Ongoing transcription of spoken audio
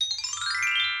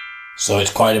So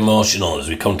it's quite emotional as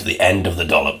we come to the end of the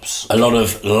Dollops. A lot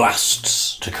of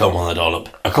lasts to come on the Dollop.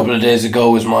 A couple of days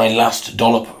ago was my last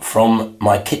Dollop from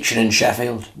my kitchen in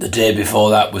Sheffield. The day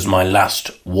before that was my last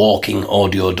walking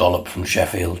audio Dollop from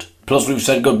Sheffield. Plus we've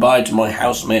said goodbye to my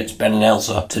housemates Ben and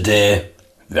Elsa today.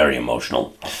 Very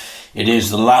emotional. It is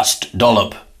the last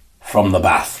Dollop from the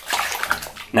bath.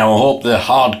 Now I hope the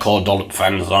hardcore Dollop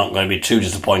fans aren't going to be too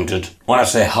disappointed. When I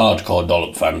say hardcore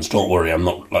Dollop fans, don't worry, I'm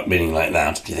not meaning like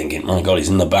that. If you're thinking, my God, he's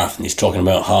in the bath and he's talking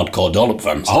about hardcore Dollop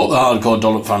fans. I hope the hardcore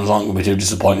Dollop fans aren't going to be too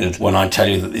disappointed when I tell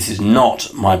you that this is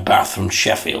not my bath from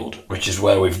Sheffield, which is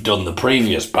where we've done the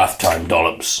previous bath time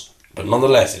Dollops. But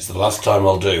nonetheless, it's the last time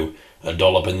I'll do a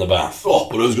Dollop in the bath. Oh,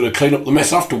 but who's going to clean up the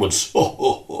mess afterwards?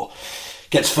 Oh.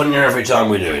 Gets funnier every time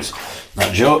we do it.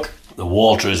 That joke. The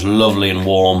water is lovely and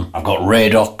warm. I've got Ray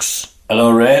Docs. Hello,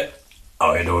 Ray.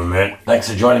 How you doing, mate? Thanks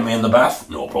for joining me in the bath.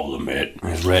 No problem, mate.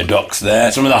 There's Ray Docs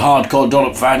there. Some of the hardcore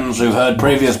Dollop fans who've heard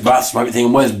previous baths might be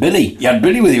thinking, where's Billy? You had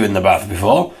Billy with you in the bath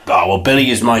before. Oh, well, Billy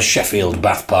is my Sheffield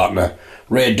bath partner.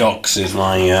 Ray Docs is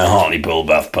my Hartlepool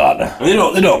bath partner. They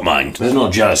don't mind. There's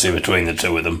no jealousy between the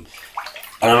two of them.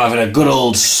 And I'm having a good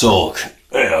old soak.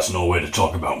 Hey, that's no way to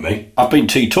talk about me. I've been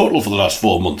teetotal for the last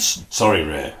 4 months. Sorry,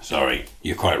 Ray. Sorry.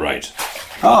 You're quite right.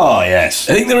 Oh, yes.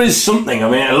 I think there is something. I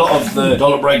mean, a lot of the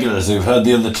Dollop regulars who've heard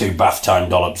the other two bath time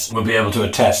Dollops will be able to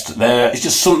attest. It's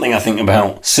just something, I think,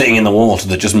 about sitting in the water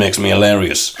that just makes me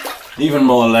hilarious. Even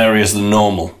more hilarious than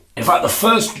normal. In fact, the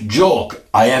first joke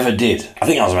I ever did, I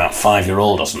think I was about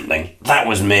 5-year-old or something, that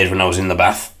was made when I was in the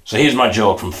bath. So here's my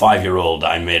joke from 5-year-old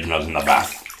that I made when I was in the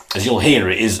bath. As you'll hear,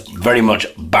 it is very much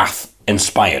bath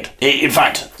inspired. In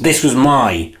fact, this was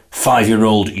my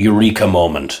 5-year-old eureka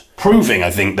moment, proving, I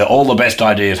think, that all the best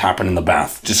ideas happen in the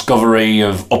bath. Discovery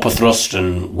of upper thrust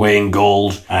and weighing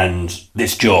gold, and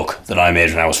this joke that I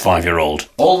made when I was 5-year-old.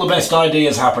 All the best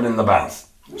ideas happen in the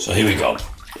bath. So here we go.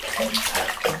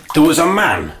 There was a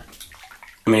man.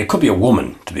 I mean, it could be a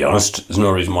woman, to be honest. There's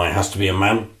no reason why it has to be a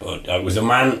man, but it was a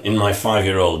man in my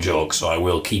 5-year-old joke, so I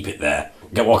will keep it there.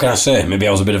 What can I say? Maybe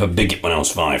I was a bit of a bigot when I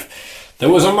was 5. There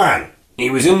was a man. He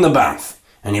was in the bath,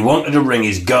 and he wanted to ring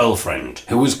his girlfriend,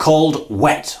 who was called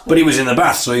Wet. But he was in the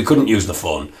bath, so he couldn't use the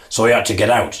phone, so he had to get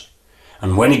out.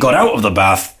 And when he got out of the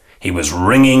bath, he was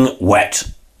ringing Wet.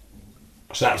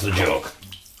 So that's the joke.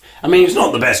 I mean, it's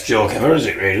not the best joke ever, is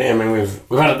it, really? I mean,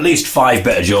 we've had at least 5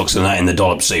 better jokes than that in the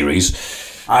Dollop series.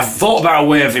 I've thought about a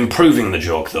way of improving the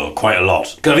joke, though, quite a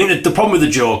lot. Because I think the problem with the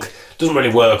joke doesn't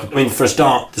really work. I mean, for a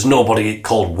start, there's nobody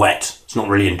called Wet. It's not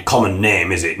really a common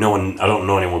name, is it? I don't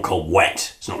know anyone called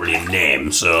Wet. It's not really a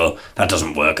name, so that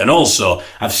doesn't work. And also,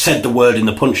 I've said the word in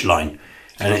the punchline,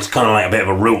 and it's kind of like a bit of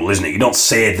a rule, isn't it? You don't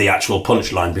say the actual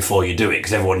punchline before you do it,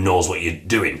 because everyone knows what you're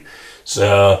doing.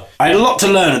 So, I had a lot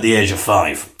to learn at the age of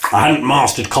 5. I hadn't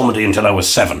mastered comedy until I was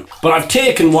 7. But I've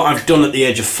taken what I've done at the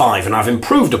age of 5, and I've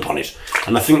improved upon it.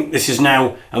 And I think this is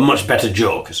now a much better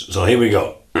joke. So here we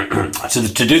go. So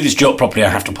to do this joke properly, I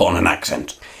have to put on an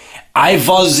accent. I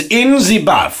was in the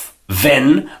bath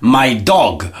when my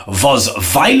dog was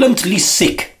violently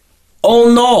sick.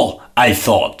 Oh no, I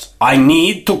thought. I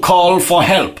need to call for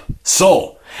help.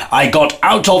 So I got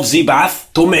out of the bath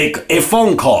to make a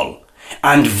phone call.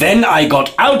 And when I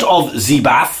got out of the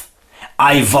bath,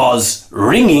 I was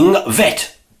ringing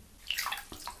Vet.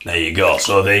 There you go.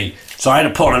 So I had to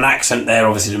put on an accent there,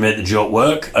 obviously, to make the joke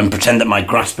work, and pretend that my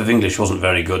grasp of English wasn't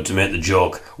very good to make the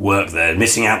joke work there,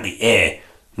 missing out the A.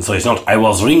 And so it's not, I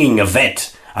was ringing a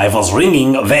vet, I was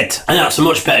ringing a vet. And that's a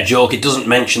much better joke. It doesn't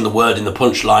mention the word in the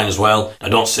punchline as well. I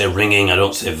don't say ringing, I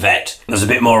don't say vet. There's a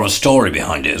bit more of a story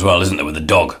behind it as well, isn't there, with the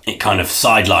dog? It kind of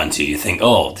sidelines you. You think,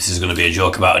 oh, this is going to be a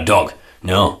joke about a dog.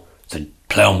 No, it's a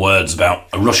play on words about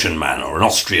a Russian man or an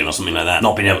Austrian or something like that,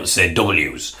 not being able to say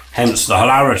W's. Hence the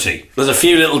hilarity. There's a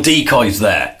few little decoys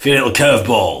there, a few little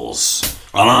curveballs.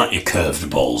 I like your curved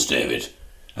balls, David.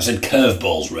 I said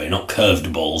curveballs, Ray, not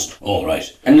curved balls. All right.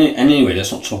 And anyway,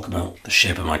 let's not talk about the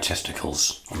shape of my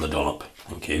testicles on the Dollop.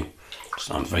 Thank you.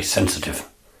 So I'm very sensitive.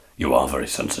 You are very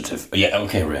sensitive. Yeah,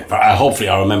 okay, Ray. Hopefully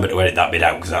I'll remember to edit that bit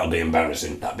out, because that'll be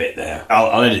embarrassing, that bit there.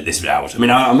 I'll edit this bit out. I mean,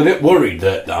 I'm a bit worried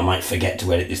that I might forget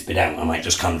to edit this bit out. I might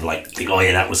just kind of like think, oh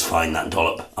yeah, that was fine, that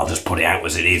Dollop. I'll just put it out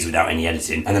as it is without any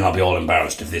editing, and then I'll be all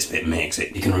embarrassed if this bit makes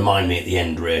it. You can remind me at the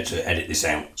end, Ray, to edit this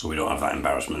out, so we don't have that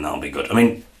embarrassment. That'll be good. I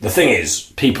mean, the thing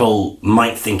is, people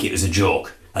might think it was a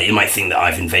joke. Like, you might think that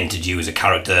I've invented you as a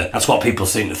character. That's what people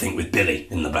seem to think with Billy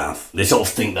in the bath. They sort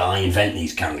of think that I invent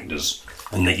these characters,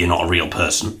 and that you're not a real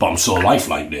person. But I'm so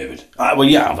lifelike, David. Well,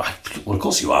 of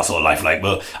course you are so lifelike,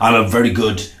 but I'm a very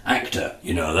good actor,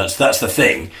 you know, that's the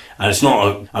thing. And it's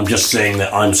not, I'm just saying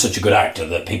that I'm such a good actor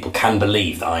that people can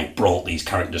believe that I brought these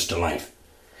characters to life.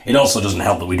 It also doesn't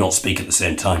help that we don't speak at the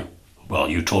same time. Well,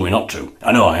 you told me not to.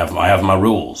 I know I have my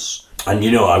rules. And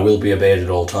you know I will be obeyed at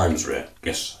all times, Ray.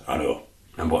 Yes, I know.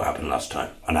 Remember what happened last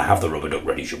time. And I have the rubber duck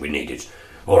ready should we need it.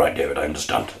 All right, David, I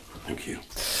understand. Thank you.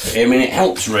 I mean, it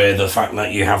helps, Ray, the fact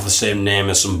that you have the same name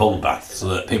as some bubble bath, so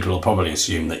that people will probably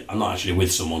assume that I'm not actually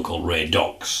with someone called Ray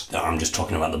Docks, that I'm just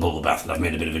talking about the bubble bath and I've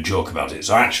made a bit of a joke about it.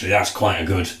 So actually, that's quite a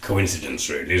good coincidence,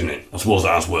 really, isn't it? I suppose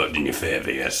that has worked in your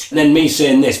favour, yes. And then me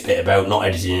saying this bit about not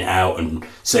editing it out and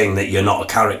saying that you're not a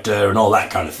character and all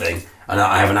that kind of thing, and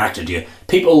I haven't acted you,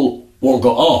 people won't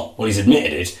go, oh, well, he's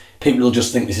admitted it. People will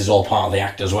just think this is all part of the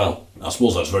act as well. I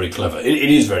suppose that's very clever. It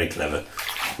is very clever,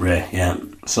 Ray, yeah.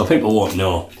 So people won't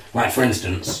know. Like, for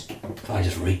instance, if I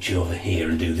just reach over here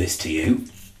and do this to you.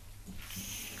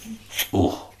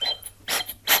 Oh.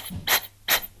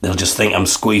 They'll just think I'm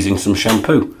squeezing some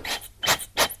shampoo.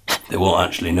 They won't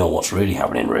actually know what's really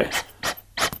happening, Ray.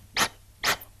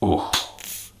 Oh.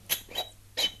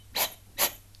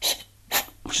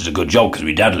 Which is a good job, because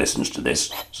my dad listens to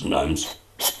this sometimes.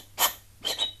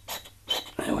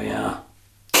 There we are.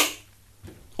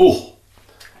 Oh!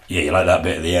 Yeah, you like that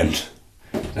bit at the end.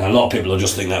 Now, a lot of people will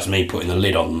just think that's me putting the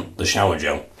lid on the shower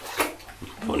gel.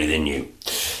 Funny they knew.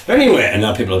 Anyway, and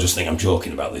now people will just think I'm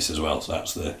joking about this as well, so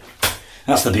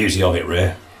that's the beauty of it,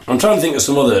 Ray. I'm trying to think of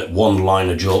some other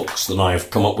one-liner jokes that I've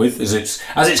come up with. As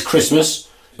it's Christmas,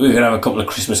 we could have a couple of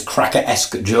Christmas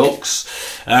cracker-esque jokes.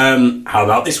 How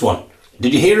about this one?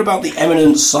 Did you hear about the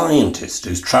eminent scientist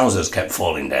whose trousers kept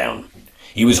falling down?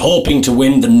 He was hoping to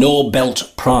win the Nobel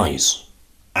Prize.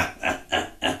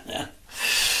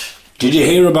 Did you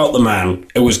hear about the man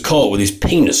who was caught with his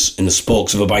penis in the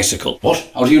spokes of a bicycle?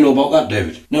 What? How do you know about that,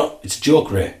 David? No, it's a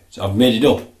joke, Ray. I've made it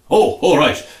up. Oh, all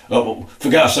right. Oh,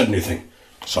 forget I said anything.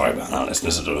 Sorry about that,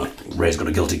 listeners. I don't know. Ray's got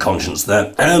a guilty conscience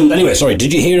there. Anyway, sorry.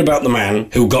 Did you hear about the man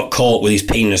who got caught with his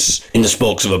penis in the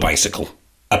spokes of a bicycle?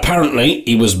 Apparently,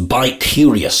 he was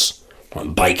bike-curious.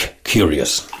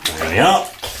 Bike-curious. There we are.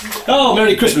 Oh,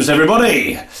 Merry Christmas,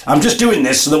 everybody. I'm just doing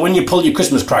this so that when you pull your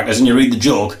Christmas crackers and you read the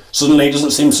joke, suddenly it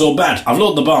doesn't seem so bad. I've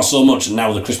lowered the bar so much and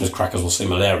now the Christmas crackers will seem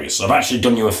hilarious. So I've actually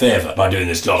done you a favour by doing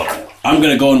this dollop. I'm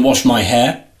going to go and wash my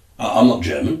hair. I'm not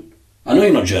German. I know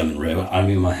you're not German, Ray, but I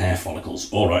mean my hair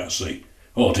follicles. All right, I see.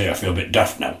 Oh dear, I feel a bit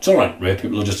daft now. It's all right, Ray.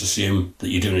 People will just assume that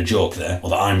you're doing a joke there, or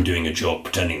that I'm doing a joke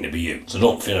pretending to be you. So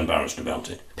don't feel embarrassed about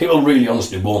it. People really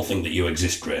honestly won't think that you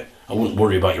exist, Ray. I wouldn't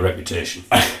worry about your reputation.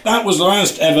 That was the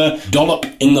last ever dollop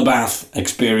in the bath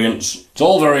experience. It's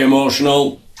all very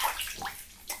emotional.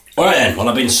 Alright then, well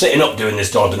I've been sitting up doing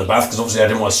this dollop in the bath because obviously I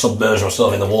didn't want to submerge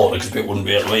myself in the water because people wouldn't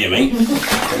be able to hear me.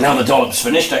 But now the dollop's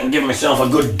finished, I can give myself a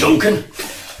good dunking.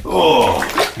 Oh,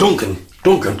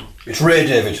 Duncan. It's Ray,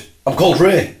 David. I'm called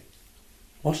Ray.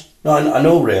 What? No, I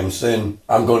know Ray. I'm saying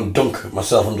I'm going to dunk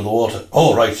myself under the water.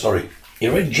 Oh, right, sorry.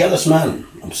 You're a very jealous man.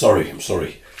 I'm sorry.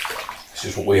 This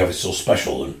is what we have. It's so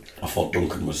special, and I thought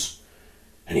Duncan was...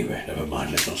 Anyway, never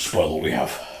mind. Let's not spoil what we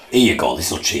have. Here you go.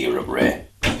 This will cheer you up, Ray.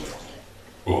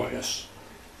 Oh, yes.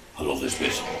 I love this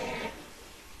bit.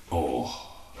 Oh,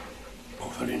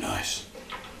 very nice.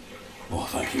 Oh,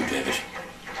 thank you, David.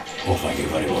 Oh, thank you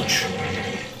very much.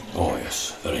 Oh,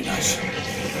 yes, very nice.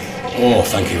 Oh,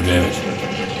 thank you, David.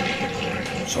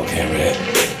 It's okay, Ray.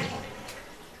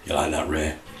 You like that,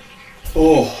 Ray?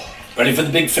 Oh, ready for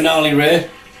the big finale, Ray?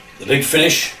 The big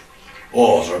finish?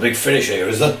 Oh, is there a big finish here,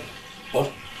 is there?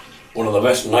 What? One of the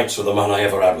best nights with a man I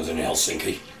ever had was in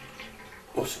Helsinki.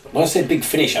 What? When I say big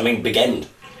finish, I mean big end.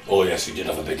 Oh, yes, he did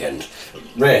have a big end.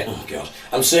 Ray, oh, God.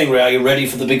 I'm saying, Ray, are you ready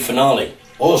for the big finale?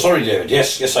 Oh, sorry, David.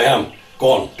 Yes, I am.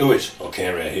 Go on, do it.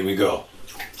 Okay, Ray, here we go.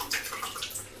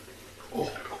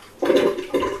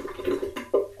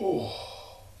 Oh.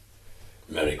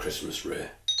 Merry Christmas, Ray.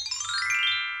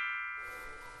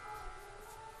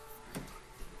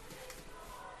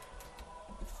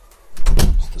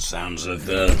 It's the sounds of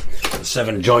the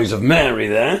Seven Joys of Mary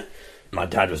there. My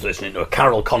dad was listening to a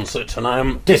carol concert and I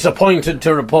am disappointed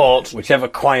to report, whichever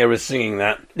choir is singing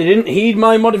that, they didn't heed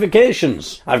my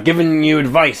modifications. I've given you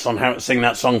advice on how to sing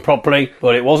that song properly,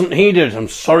 but it wasn't heeded, I'm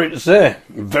sorry to say.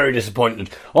 I'm very disappointed.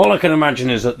 All I can imagine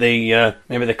is that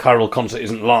maybe the carol concert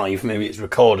isn't live, maybe it's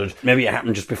recorded, maybe it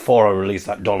happened just before I released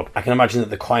that dollop. I can imagine that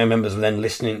the choir members were then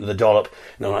listening to the dollop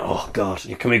and they're like, oh God,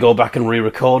 can we go back and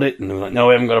re-record it? And they're like, no,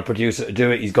 we haven't got a producer to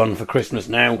do it, he's gone for Christmas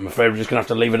now. I'm afraid we're just going to have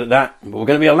to leave it at that. But we're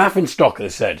going to be a laughing stock, they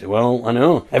said. Well, I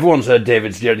know. Everyone's heard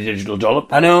David's Dirty Digital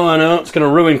Dollop. I know, it's going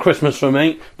to ruin Christmas for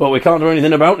me, but we can't do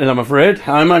anything about it, I'm afraid.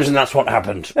 I imagine that's what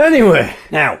happened. Anyway,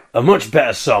 now, a much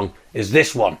better song is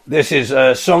this one. This is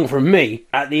a song from me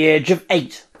at the age of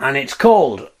 8, and it's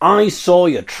called I Saw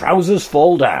Your Trousers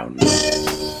Fall Down.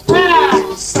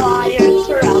 I saw your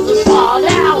trousers fall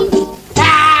down.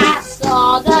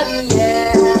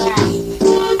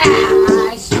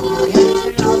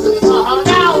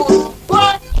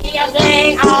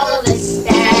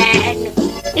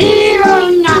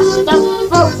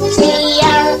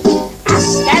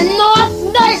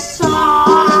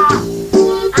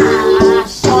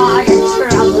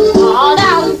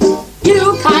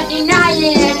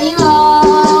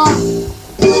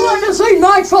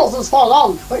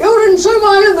 down. But you didn't see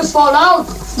my knickers fall down.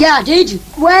 Yeah, I did.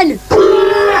 When?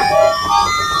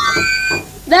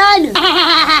 Then.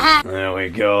 There we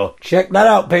go. Check that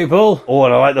out, people. Oh,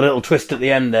 and I like the little twist at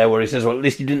the end there where he says, well, at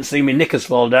least you didn't see me knickers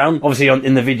fall down. Obviously,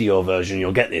 in the video version,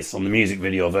 you'll get this on the music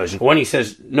video version. But when he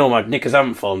says, no, my knickers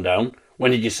haven't fallen down,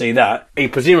 when did you see that? He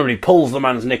presumably pulls the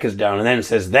man's knickers down and then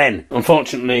says, then.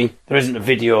 Unfortunately, there isn't a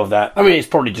video of that. I mean, it's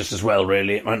probably just as well,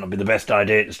 really. It might not be the best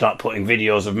idea to start putting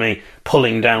videos of me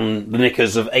pulling down the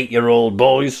knickers of 8-year-old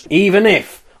boys, even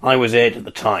if I was 8 at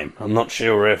the time. I'm not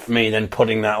sure if me then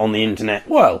putting that on the internet,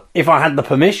 well, if I had the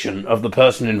permission of the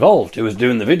person involved who was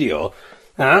doing the video,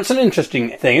 that's an interesting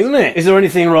thing, isn't it? Is there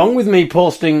anything wrong with me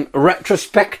posting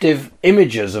retrospective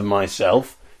images of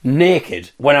myself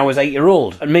naked when I was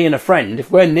 8-year-old? And me and a friend,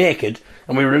 if we're naked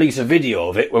and we release a video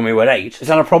of it when we were 8, is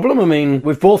that a problem? I mean,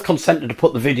 we've both consented to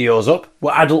put the videos up.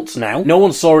 We're adults now. No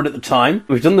one saw it at the time.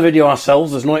 We've done the video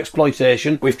ourselves. There's no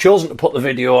exploitation. We've chosen to put the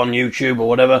video on YouTube or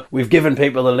whatever. We've given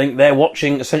people the link. They're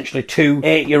watching essentially 2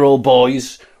 8-year-old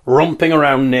boys romping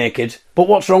around naked. But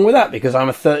what's wrong with that? Because I'm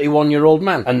a 31-year-old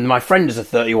man, and my friend is a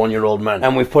 31-year-old man,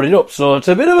 and we've put it up. So it's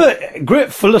a bit of a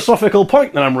great philosophical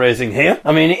point that I'm raising here.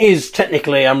 I mean, it is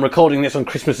technically, I'm recording this on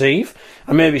Christmas Eve.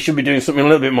 I maybe should be doing something a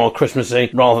little bit more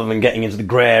Christmassy, rather than getting into the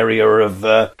grey area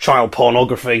of child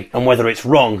pornography, and whether it's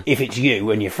wrong. If it's you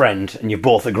and your friend, and you've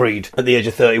both agreed at the age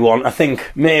of 31, I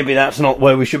think maybe that's not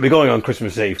where we should be going on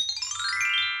Christmas Eve.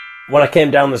 When I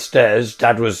came down the stairs,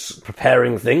 Dad was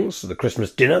preparing things for the Christmas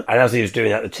dinner, and as he was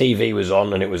doing that, the TV was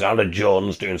on, and it was Alan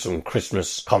Jones doing some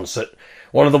Christmas concert.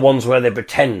 One of the ones where they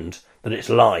pretend that it's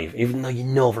live, even though you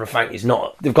know for a fact it's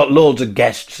not. They've got loads of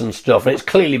guests and stuff, and it's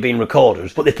clearly been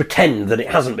recorded, but they pretend that it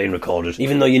hasn't been recorded,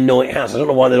 even though you know it has. I don't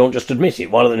know why they don't just admit it.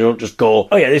 Why don't they don't just go,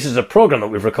 oh yeah, this is a programme that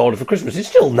we've recorded for Christmas. It's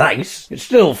still nice. It's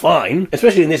still fine.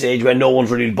 Especially in this age where no one's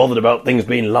really bothered about things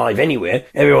being live anyway.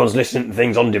 Everyone's listening to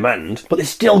things on demand. But they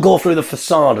still go through the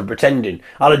facade of pretending.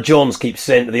 Alan Jones keeps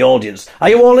saying to the audience, are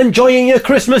you all enjoying your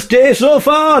Christmas day so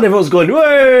far? And everyone's going,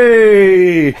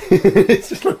 way! It's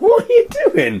just like, what are you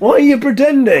doing? Why are you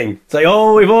pretending? It's like,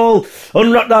 oh, we've all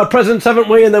unwrapped our presents, haven't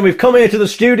we? And then we've come here to the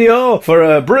studio for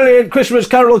a brilliant Christmas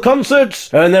carol concert,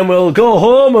 and then we'll go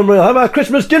home and we'll have our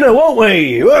Christmas dinner, won't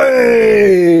we?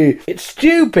 Hey! It's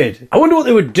stupid. I wonder what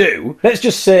they would do. Let's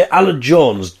just say Alan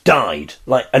Jones died,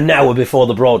 like, an hour before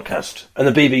the broadcast, and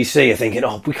the BBC are thinking,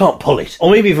 oh, we can't pull it.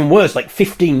 Or maybe even worse, like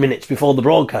 15 minutes before the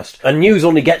broadcast, and news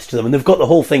only gets to them, and they've got the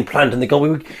whole thing planned, and they go,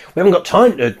 we haven't got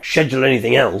time to schedule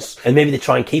anything else, and maybe they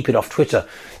try and keep it off Twitter.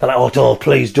 They're like, oh,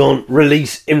 please don't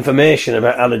release information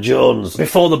about Alan Jones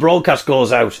before the broadcast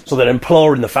goes out. So they're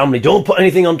imploring the family, don't put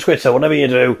anything on Twitter, whatever you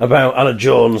do, about Alan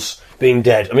Jones being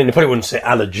dead. I mean, they probably wouldn't say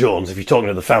Alan Jones if you're talking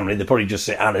to the family. They'd probably just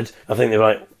say Alan. I think they're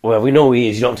like, well, we know who he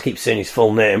is. You don't have to keep saying his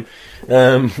full name.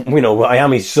 We know I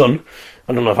am his son.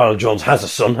 I don't know if Alan Jones has a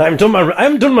son. I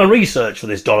haven't done my research for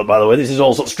this, Dollop, by the way. This is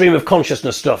all sort of stream of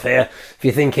consciousness stuff here. If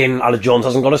you're thinking Alan Jones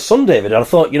hasn't got a son, David, I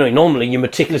thought, normally you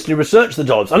meticulously research the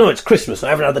Dollops. I know it's Christmas.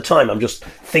 I haven't had the time. I'm just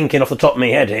thinking off the top of my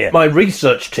head here. My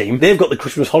research team, they've got the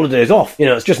Christmas holidays off.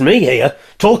 It's just me here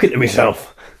talking to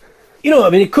myself.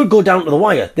 It could go down to the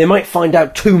wire. They might find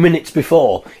out 2 minutes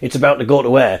before it's about to go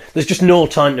to air. There's just no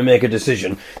time to make a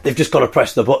decision. They've just got to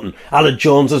press the button. Alan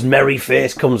Jones's merry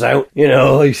face comes out.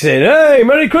 He's saying, hey,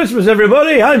 Merry Christmas,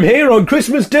 everybody. I'm here on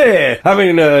Christmas Day,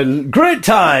 having a great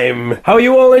time. How are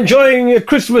you all enjoying your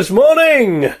Christmas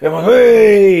morning?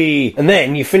 Hey! And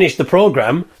then you finish the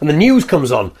programme and the news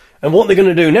comes on. And what they're going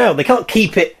to do now, they can't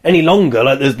keep it any longer,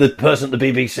 like there's the person at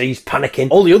the BBC's panicking.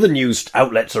 All the other news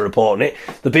outlets are reporting it.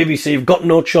 The BBC have got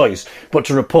no choice but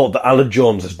to report that Alan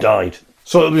Jones has died.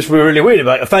 So it'll just be really weird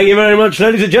about it. Thank you very much,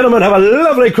 ladies and gentlemen. Have a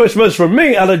lovely Christmas from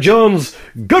me, Alan Jones.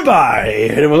 Goodbye.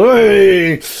 And it was,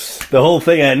 hey! The whole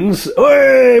thing ends.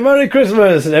 Hey, Merry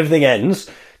Christmas. And everything ends.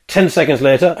 10 seconds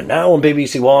later, and now on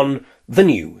BBC One, the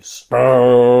news.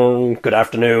 Good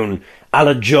afternoon.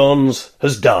 Alan Jones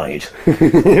has died.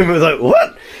 It was like,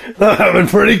 what? That happened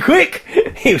pretty quick.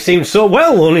 He seemed so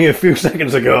well only a few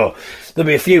seconds ago. There'll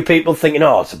be a few people thinking,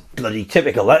 oh, it's bloody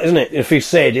typical, that, isn't it? A few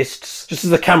sadists. Just as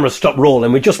the camera stopped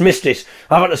rolling, we just missed it.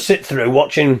 I've had to sit through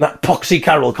watching that Poxy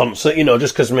Carol concert,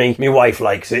 just because me wife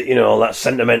likes it, all that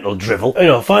sentimental drivel.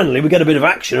 Finally we get a bit of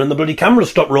action and the bloody camera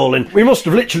stopped rolling. We must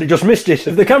have literally just missed it.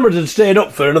 If the cameras had stayed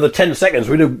up for another 10 seconds,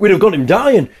 we'd have got him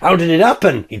dying. How did it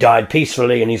happen? He died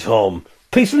peacefully in his home.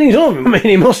 Peacefully in his home? I mean,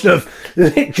 he must have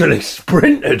literally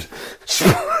sprinted.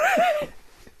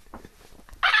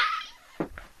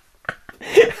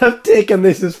 I've taken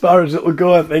this as far as it'll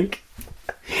go, I think.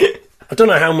 I don't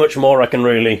know how much more I can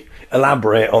really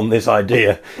elaborate on this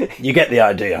idea. You get the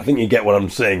idea. I think you get what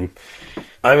I'm saying.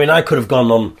 I mean, I could have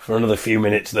gone on for another few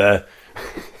minutes there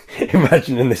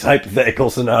imagining this hypothetical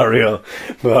scenario,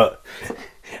 but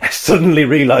I suddenly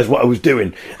realised what I was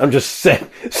doing. I'm just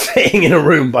sitting in a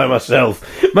room by myself.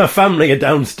 My family are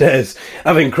downstairs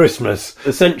having Christmas.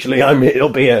 Essentially, it'll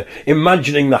be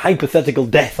imagining the hypothetical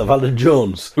death of Alan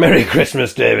Jones. Merry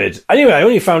Christmas, David. Anyway, I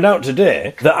only found out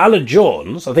today that Alan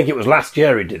Jones, I think it was last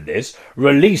year he did this,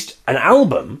 released an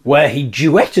album where he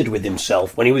duetted with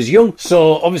himself when he was young.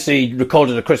 So, obviously, he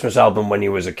recorded a Christmas album when he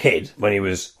was a kid, when he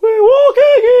was, "We're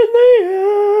walking in the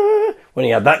air," when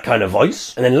he had that kind of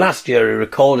voice. And then last year he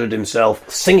recorded himself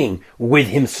singing with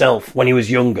himself when he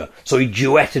was younger. So he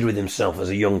duetted with himself as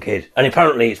a young kid. And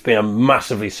apparently it's been a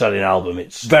massively selling album.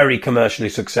 It's very commercially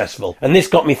successful. And this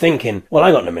got me thinking, well,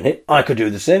 hang on a minute, I could do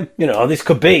the same. You know, this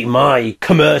could be my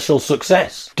commercial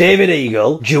success. David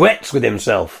Eagle duets with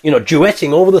himself. You know,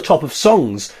 duetting over the top of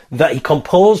songs that he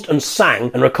composed and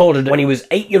sang and recorded when he was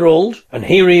 8-year-old. And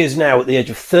here he is now at the age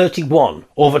of 31,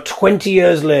 over 20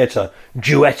 years later,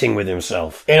 duetting with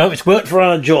himself. You know, if it's worked for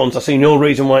Alan Jones, I see no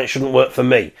reason why it shouldn't work for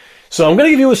me. So I'm going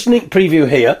to give you a sneak preview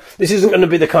here. This isn't going to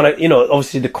be the kind of, you know,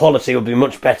 obviously the quality will be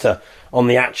much better on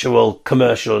the actual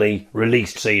commercially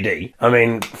released CD. I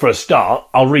mean, for a start,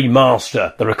 I'll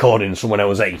remaster the recordings from when I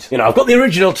was 8. You know, I've got the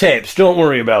original tapes, don't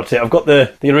worry about it. I've got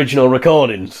the original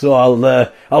recordings, so I'll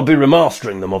be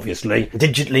remastering them, obviously,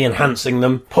 digitally enhancing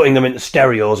them, putting them into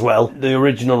stereo as well. The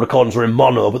original recordings were in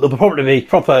mono, but there'll probably be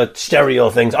proper stereo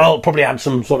things. I'll probably add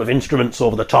some sort of instruments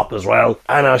over the top as well,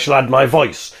 and I shall add my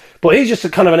voice. But here's just a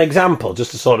kind of an example,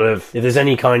 just to sort of, if there's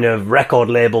any kind of record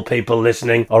label people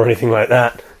listening or anything like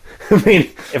that. I mean,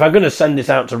 if I'm going to send this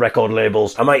out to record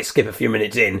labels, I might skip a few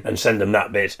minutes in and send them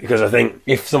that bit, because I think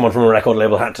if someone from a record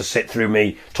label had to sit through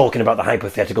me talking about the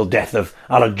hypothetical death of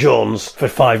Alan Jones for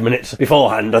 5 minutes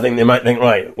beforehand, I think they might think,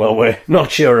 right, well, we're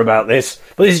not sure about this.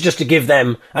 But this is just to give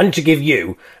them, and to give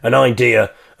you, an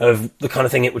idea of the kind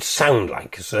of thing it would sound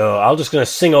like. So I'm just going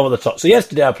to sing over the top. So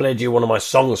yesterday I played you one of my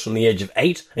songs from the age of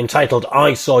 8, entitled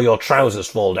I Saw Your Trousers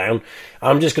Fall Down.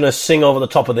 I'm just going to sing over the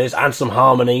top of this, add some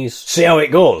harmonies, see how it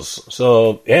goes.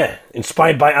 So, yeah,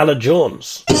 inspired by Alan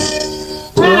Jones.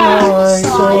 I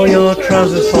saw your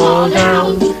trousers fall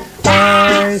down,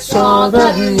 I saw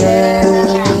them, yeah.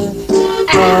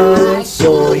 I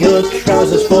saw your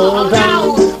trousers fall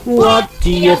down, what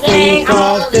do you think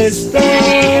of this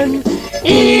then?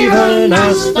 Even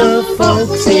ask the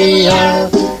folks here,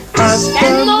 ask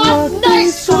them what they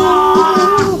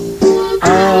saw.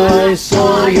 I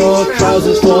saw your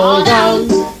trousers fall down,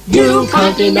 you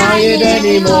can't deny it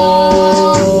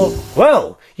anymore.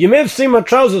 Well, you may have seen my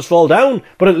trousers fall down,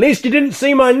 but at least you didn't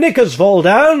see my knickers fall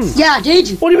down. Yeah, I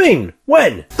did. What do you mean?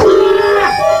 When?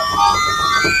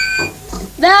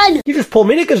 Then. You just pulled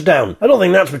my knickers down. I don't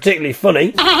think that's particularly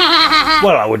funny.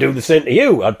 Well, I would do the same to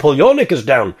you. I'd pull your knickers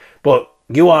down. But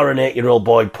you are an 8-year-old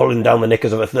boy pulling down the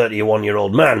knickers of a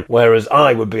 31-year-old man, whereas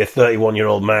I would be a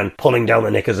 31-year-old man pulling down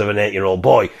the knickers of an 8-year-old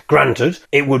boy. Granted,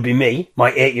 it would be me,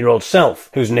 my 8-year-old self,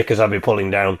 whose knickers I'd be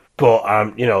pulling down.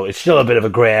 But, you know, it's still a bit of a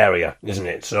grey area, isn't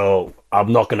it? So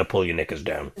I'm not going to pull your knickers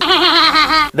down.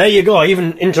 There you go. I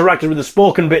even interacted with the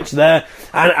spoken bits there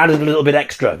and added a little bit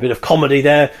extra, a bit of comedy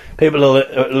there. People will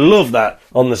love that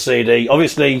on the CD.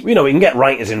 Obviously, you know, we can get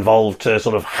writers involved to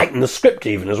sort of heighten the script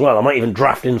even as well. I might even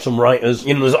draft in some writers.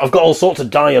 You know, I've got all sorts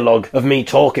of dialogue of me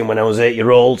talking when I was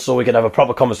 8-year-old, so we could have a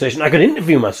proper conversation. I could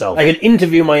interview myself. I could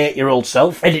interview my 8-year-old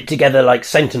self, edit together like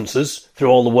sentences through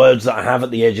all the words that I have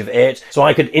at the age of 8. So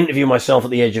I could interview myself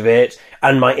at the age of 8,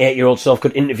 and my 8-year-old self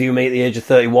could interview me at the age of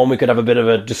 31. We could have a bit of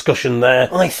a discussion there.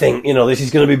 I think, you know, this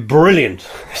is going to be brilliant.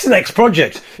 This next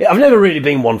project. I've never really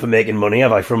been one for making money,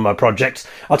 have I, from my projects?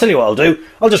 I'll tell you what I'll do.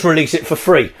 I'll just release it for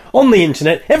free on the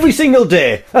internet every single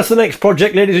day. That's the next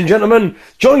project, ladies and gentlemen.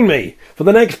 Join me for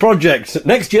the next project.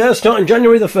 Next year, starting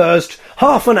January the 1st,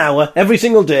 half an hour every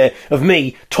single day of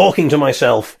me talking to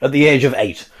myself at the age of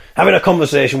 8. Having a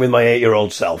conversation with my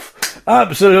 8-year-old self.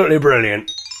 Absolutely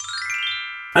brilliant.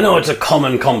 I know it's a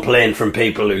common complaint from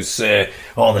people who say,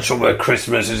 oh, the trouble with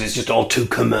Christmas is it's just all too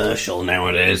commercial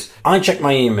nowadays. I checked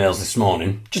my emails this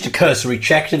morning, just a cursory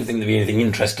check, didn't think there'd be anything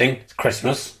interesting. It's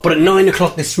Christmas. But at 9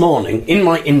 o'clock this morning, in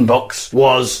my inbox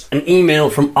was an email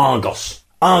from Argos.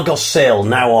 Argos sale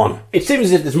now on. It seems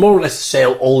as if there's more or less a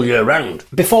sale all year round.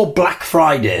 Before Black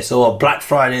Friday, so Black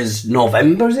Friday's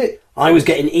November, is it? I was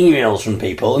getting emails from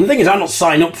people, and the thing is, I don't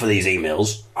sign up for these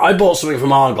emails. I bought something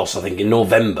from Argos, I think, in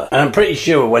November, and I'm pretty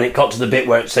sure when it got to the bit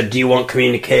where it said, do you want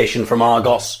communication from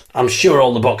Argos? I'm sure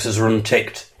all the boxes were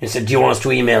unticked. It said, do you want us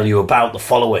to email you about the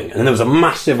following? And then there was a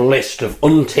massive list of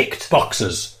unticked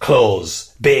boxes,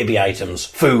 clothes, baby items,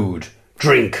 food,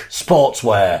 drink,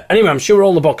 sportswear. Anyway, I'm sure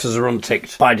all the boxes are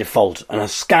unticked by default, and I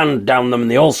scanned down them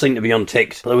and they all seem to be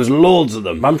unticked. But there was loads of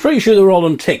them. I'm pretty sure they were all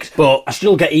unticked, but I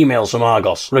still get emails from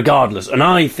Argos, regardless. And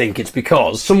I think it's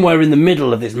because somewhere in the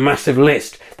middle of this massive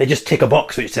list, they just tick a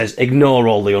box which says, ignore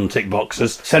all the unticked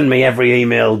boxes. Send me every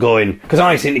email going. Because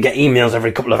I seem to get emails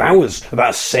every couple of hours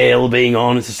about a sale being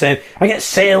on. It's the same. I get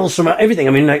sales from everything.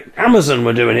 I mean, like, Amazon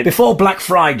were doing it before Black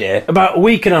Friday, about a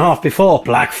week and a half before.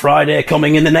 Black Friday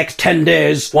coming in the next 10 days.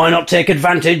 Why not take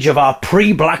advantage of our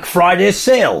pre-Black Friday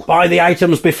sale? Buy the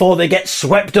items before they get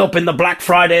swept up in the Black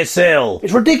Friday sale.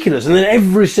 It's ridiculous. And then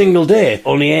every single day,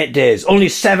 only 8 days, only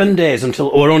 7 days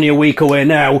until we're only a week away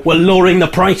now, we're lowering the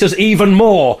prices even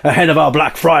more ahead of our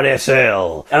Black Friday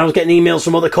sale. And I was getting emails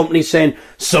from other companies saying,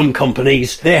 some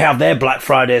companies, they have their Black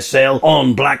Friday sale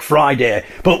on Black Friday,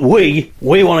 but we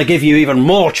want to give you even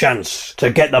more chance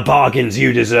to get the bargains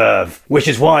you deserve, which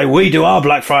is why we do our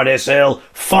Black Friday sale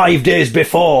 5 days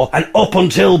before and up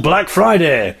until Black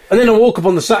Friday. And then I woke up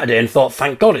on the Saturday and thought,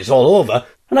 thank God it's all over.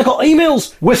 And I got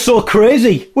emails. We're so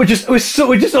crazy. We're just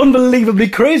unbelievably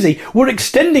crazy. We're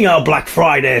extending our Black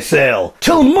Friday sale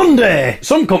till Monday.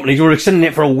 Some companies were extending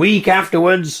it for a week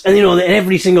afterwards. And,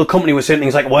 every single company was saying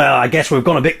things like, well, I guess we've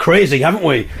gone a bit crazy, haven't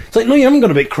we? It's like, no, you haven't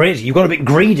gone a bit crazy. You've got a bit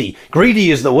greedy.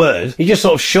 Greedy is the word. It just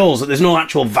sort of shows that there's no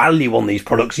actual value on these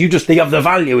products. You just think of the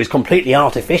value is completely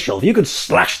artificial. If you could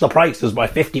slash the prices by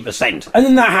 50%. And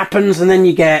then that happens, and then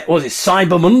you get,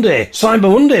 Cyber Monday.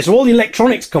 Cyber Monday. So all the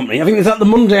electronics company, I think it's at the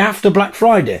Monday after Black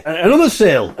Friday, another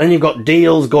sale, and you've got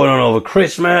deals going on over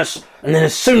Christmas, and then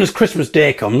as soon as Christmas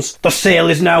Day comes, the sale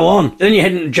is now on. Then you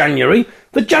head into January,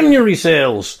 the January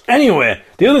sales. Anyway,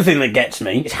 the other thing that gets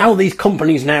me is how these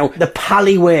companies now, the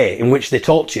pally way in which they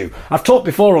talk to you. I've talked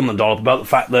before on the Dollop about the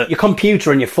fact that your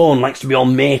computer and your phone likes to be all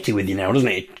matey with you now, doesn't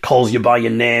it? It calls you by your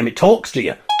name, it talks to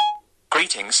you.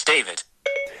 Greetings, David.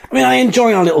 I mean, I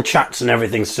enjoy our little chats and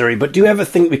everything, Siri, but do you ever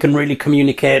think we can really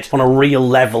communicate on a real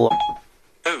level?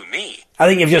 Oh, me? I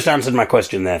think you've just answered my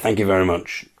question there. Thank you very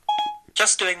much.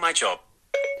 Just doing my job.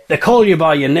 They call you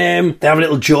by your name, they have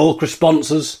little joke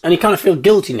responses, and you kind of feel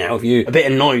guilty now if you're a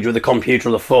bit annoyed with the computer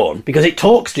or the phone, because it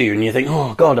talks to you and you think,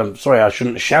 oh God, I'm sorry, I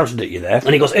shouldn't have shouted at you there. And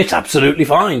he goes, it's absolutely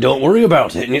fine, don't worry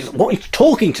about it. And it's, what, he's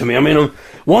talking to me? I mean,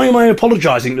 why am I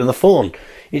apologising to the phone?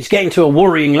 It's getting to a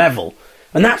worrying level.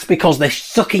 And that's because they're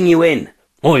sucking you in.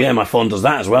 Oh yeah, my phone does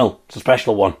that as well. It's a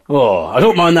special one. Oh, I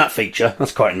don't mind that feature.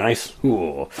 That's quite nice.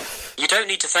 Oh. You don't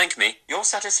need to thank me. Your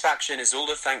satisfaction is all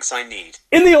the thanks I need.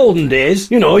 In the olden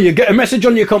days, you get a message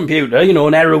on your computer,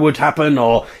 an error would happen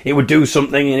or it would do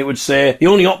something and it would say the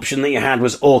only option that you had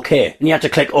was OK. And you had to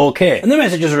click OK. And the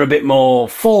messages are a bit more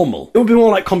formal. It would be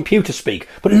more like computer speak,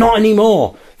 but not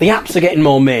anymore. The apps are getting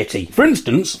more matey. For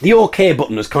instance, the OK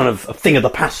button is kind of a thing of the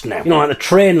past now. Like the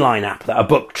train line app that I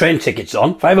book train tickets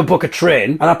on. If I ever book a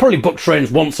train, and I probably book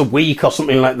trains once a week or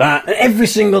something like that, and every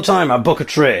single time I book a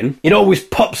train, it always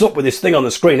pops up with this thing on the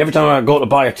screen. Every time I go to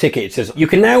buy a ticket, it says, you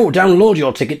can now download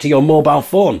your ticket to your mobile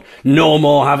phone. No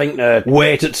more having to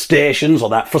wait at stations or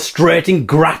that frustrating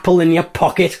grapple in your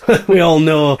pocket. We all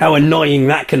know how annoying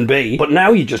that can be. But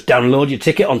now you just download your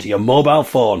ticket onto your mobile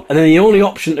phone, and then the only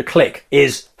option to click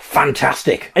is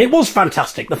fantastic. And it was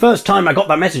fantastic. The first time I got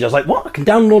that message, I was like, what? I can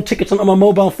download tickets onto my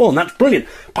mobile phone. That's brilliant.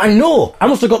 But I know, I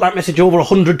must have got that message over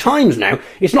 100 times now.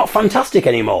 It's not fantastic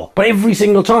anymore. But every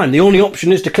single time, the only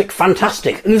option is to click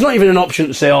fantastic. And there's not even an option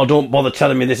to say, oh, don't bother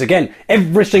telling me this again.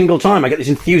 Every single time I get this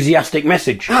enthusiastic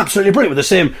message. Absolutely brilliant, with the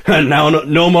same, now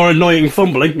no more annoying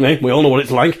fumbling, eh? We all know what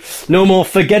it's like. No more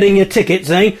forgetting your tickets,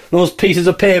 eh? Those pieces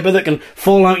of paper that can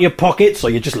fall out your pockets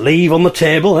or you just leave on the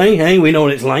table, eh? We know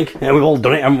what it's like. We've all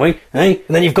done it, haven't we? Eh?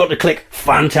 And then you've got to click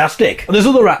fantastic. There's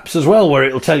other apps as well where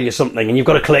it'll tell you something and you've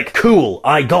got to click cool,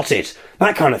 I got it.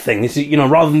 That kind of thing. This is,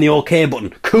 rather than the OK button.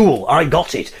 Cool, I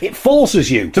got it. It forces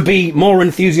you to be more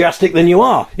enthusiastic than you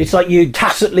are. It's like you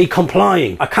tacitly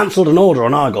complying. I cancelled an order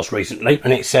on Argos recently,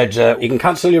 and it said, you can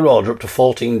cancel your order up to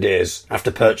 14 days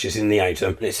after purchasing the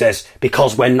item. And it says,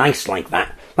 because we're nice like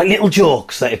that. Like little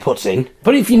jokes that it puts in.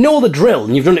 But if you know the drill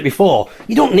and you've done it before,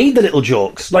 you don't need the little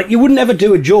jokes. Like, you would never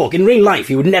do a joke. In real life,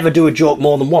 you would never do a joke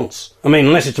more than once. I mean,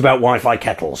 unless it's about Wi-Fi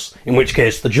kettles, in which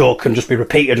case the joke can just be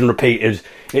repeated and repeated.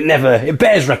 It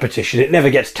bears repetition, it never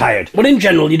gets tired. But in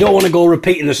general, you don't want to go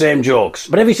repeating the same jokes.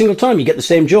 But every single time you get the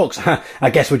same jokes, I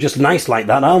guess we're just nice like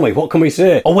that, aren't we? What can we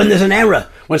say? Or when there's an error,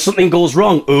 when something goes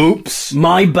wrong. Oops,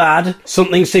 my bad.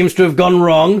 Something seems to have gone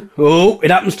wrong. Oh,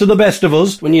 it happens to the best of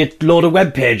us. When you load a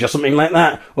web page or something like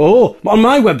that. Oh, on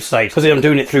my website, because I'm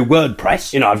doing it through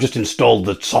WordPress, I've just installed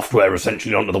the software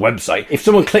essentially onto the website. If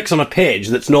someone clicks on a page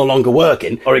that's no longer longer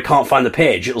working, or he can't find the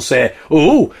page, it'll say,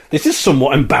 oh, this is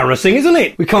somewhat embarrassing, isn't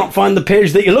it? We can't find the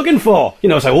page that you're looking for. You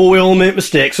know, it's like, oh, we all make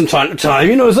mistakes from time to time.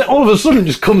 You know, it's like all of a sudden it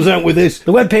just comes out with this.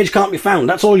 The web page can't be found.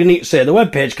 That's all you need to say. The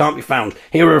web page can't be found.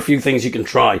 Here are a few things you can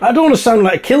try. I don't want to sound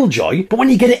like a killjoy, but when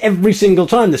you get it every single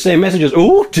time, the same messages,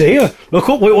 oh dear, look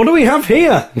up, what do we have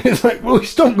here? It's like, well,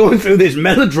 stop going through this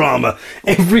melodrama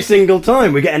every single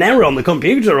time we get an error on the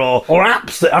computer or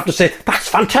apps that have to say, that's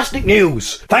fantastic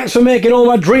news. Thanks for making all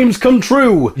my dreams come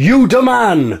true. You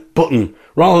demand button.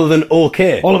 Rather than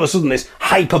okay. All of a sudden this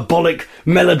hyperbolic,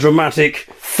 melodramatic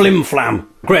flim-flam.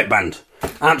 Great band.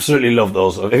 Absolutely love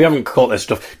those. If you haven't caught their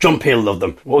stuff, John Peel loved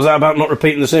them. What was that about, not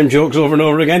repeating the same jokes over and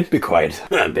over again? Be quiet.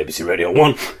 BBC Radio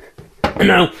 1. And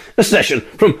now, a session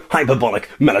from hyperbolic,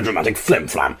 melodramatic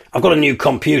flim-flam. I've got a new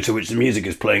computer which the music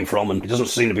is playing from and it doesn't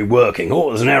seem to be working. Oh,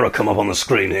 there's an error come up on the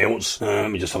screen here.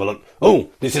 Let me just have a look. Oh,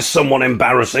 this is somewhat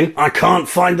embarrassing. I can't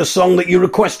find the song that you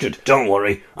requested. Don't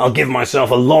worry, I'll give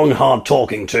myself a long, hard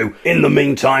talking to. In the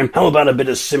meantime, how about a bit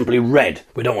of Simply Red?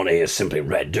 We don't want to hear Simply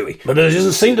Red, do we? But there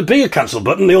doesn't seem to be a cancel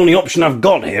button. The only option I've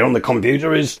got here on the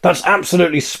computer is, that's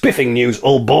absolutely spiffing news,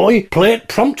 old boy. Play it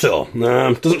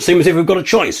prompto. Doesn't seem as if we've got a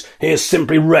choice. Here's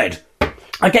Simply Red.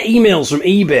 I get emails from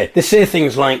eBay. They say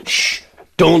things like, shh,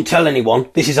 don't tell anyone.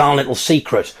 This is our little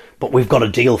secret. But we've got a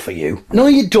deal for you. No,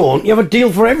 you don't. You have a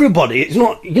deal for everybody.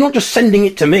 You're not just sending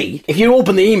it to me. If you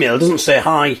open the email, it doesn't say,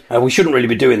 hi, we shouldn't really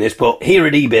be doing this, but here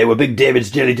at eBay, we're big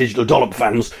David's Daily Digital Dollop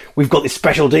fans. We've got this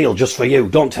special deal just for you.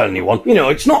 Don't tell anyone. You know,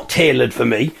 it's not tailored for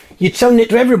me. You're telling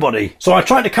it to everybody. So I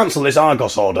tried to cancel this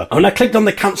Argos order. And when I clicked on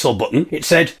the cancel button, it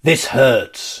said, this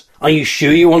hurts. Are you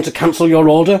sure you want to cancel your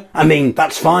order? I mean,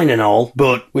 that's fine and all,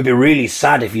 but we'd be really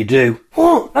sad if you do.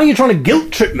 What? Now you're trying to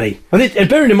guilt trip me. And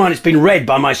bearing in mind it's been read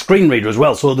by my screen reader as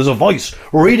well, so there's a voice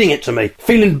reading it to me,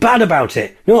 feeling bad about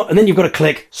it. You know, and then you've got to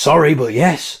click, sorry but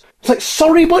yes. It's like,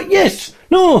 sorry but yes.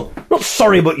 No, not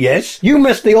sorry but yes. You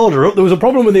messed the order up. There was a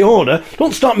problem with the order.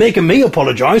 Don't start making me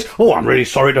apologise. Oh, I'm really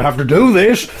sorry to have to do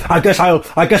this. I guess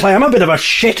I am a bit of a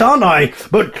shit, aren't I?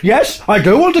 But yes, I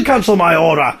do want to cancel my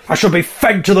order. I should be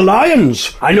fed to the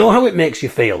lions. I know how it makes you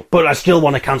feel, but I still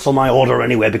want to cancel my order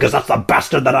anyway because that's the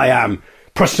bastard that I am.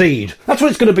 Proceed. That's what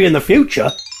it's going to be in the future.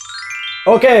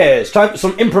 Okay, it's time for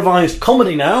some improvised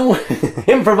comedy now.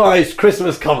 Improvised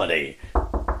Christmas comedy.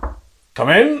 Come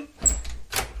in.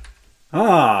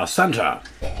 Ah, Santa.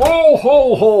 Ho,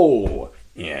 ho, ho.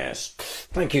 Yes.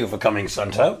 Thank you for coming,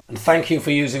 Santa. And thank you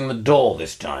for using the door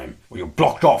this time. Well, you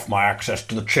blocked off my access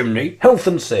to the chimney. Health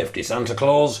and safety, Santa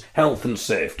Claus. Health and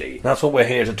safety. That's what we're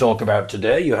here to talk about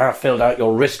today. You have filled out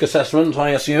your risk assessment,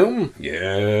 I assume?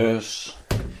 Yes.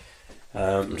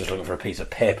 I'm just looking for a piece of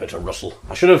paper to rustle.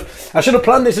 I should have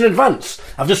planned this in advance.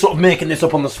 I'm just sort of making this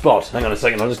up on the spot. Hang on a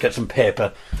second, I'll just get some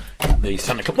paper. The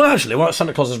Santa Claus... Well, actually,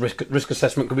 Santa Claus's risk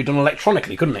assessment could be done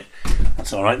electronically, couldn't it?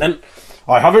 That's all right, then.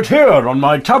 I have it here on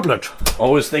my tablet.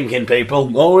 Always thinking,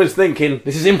 people. Always thinking.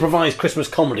 This is improvised Christmas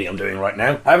comedy I'm doing right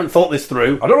now. I haven't thought this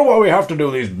through. I don't know why we have to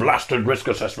do these blasted risk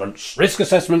assessments. Risk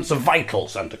assessments are vital,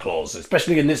 Santa Claus,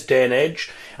 especially in this day and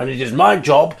age. And it is my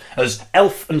job as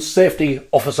health and safety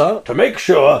officer to make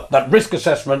sure that risk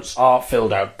assessments are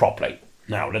filled out properly.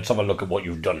 Now, let's have a look at what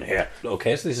you've done here.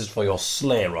 Okay, so this is for your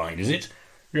sleigh ride, is it?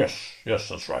 Yes,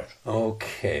 that's right.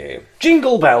 Okay.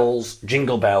 Jingle bells,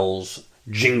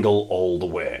 jingle all the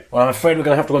way. Well, I'm afraid we're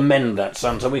going to have to amend that,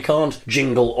 Santa. We can't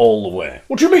jingle all the way.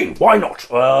 What do you mean? Why not?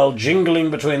 Well,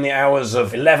 jingling between the hours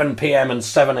of 11 p.m. and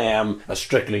 7 a.m. are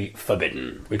strictly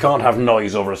forbidden. We can't have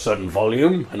noise over a certain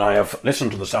volume, and I have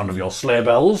listened to the sound of your sleigh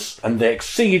bells, and they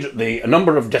exceed the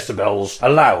number of decibels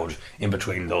allowed in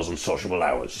between those unsociable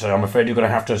hours. So I'm afraid you're going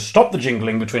to have to stop the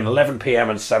jingling between 11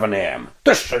 p.m. and 7 a.m.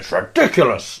 This is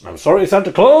ridiculous. I'm sorry,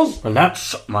 Santa Claus, and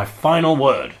that's my final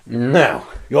word. Now,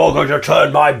 you're going to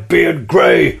turn my beard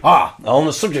grey. On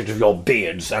the subject of your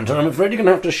beard, Santa, I'm afraid you're going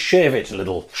to have to shave it a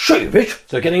little. Shave it?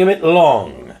 It's getting a bit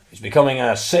long. It's becoming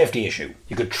a safety issue.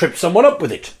 You could trip someone up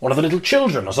with it. One of the little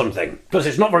children or something. Plus,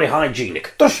 it's not very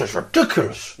hygienic. This is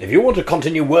ridiculous. If you want to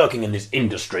continue working in this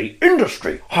industry,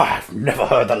 I've never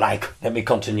heard the like. Let me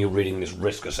continue reading this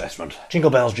risk assessment.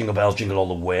 Jingle bells, jingle all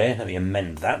the way. Let me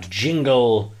amend that.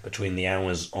 Jingle between the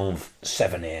hours of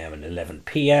 7 a.m. and 11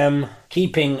 p.m.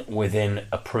 Keeping within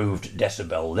approved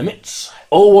decibel limits.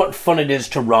 Oh, what fun it is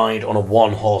to ride on a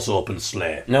one-horse open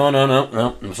sleigh. No,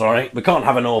 I'm sorry. We can't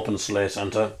have an open sleigh,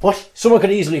 Santa. What? Someone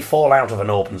could easily fall out of an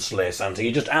open sleigh, Santa.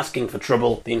 You're just asking for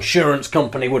trouble. The insurance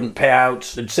company wouldn't pay out.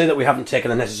 They'd say that we haven't taken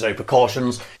the necessary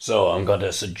precautions. So I'm going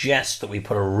to suggest that we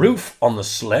put a roof on the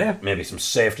sleigh, maybe some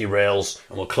safety rails,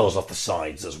 and we'll close off the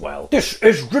sides as well. This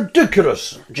is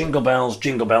ridiculous! Jingle bells,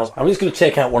 jingle bells. I'm just going to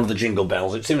take out one of the jingle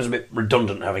bells. It seems a bit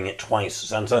redundant having it twice,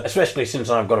 Santa, especially since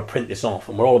I've got to print this off,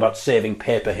 and we're all about saving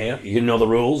paper here. You know the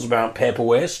rules about paper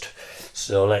waste.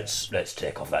 So let's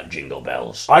take off that jingle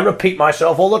bells. I repeat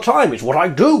myself all the time. It's what I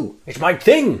do. It's my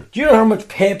thing. Do you know how much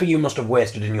paper you must have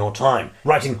wasted in your time?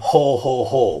 Writing ho, ho,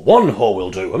 ho. One ho will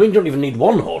do. I mean, you don't even need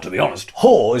one ho, to be honest.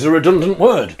 Ho is a redundant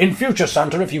word. In future,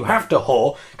 Santa, if you have to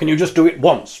ho, can you just do it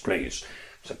once, please?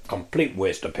 It's a complete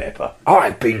waste of paper.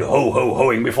 I've been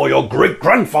ho-ho-hoing before your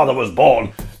great-grandfather was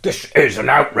born. This is an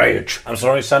outrage. I'm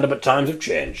sorry, Santa, but times have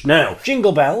changed. Now,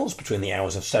 jingle bells between the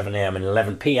hours of 7 a.m. and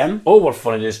 11 p.m. Oh, what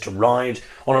fun it is to ride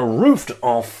on a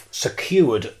roofed-off,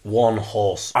 secured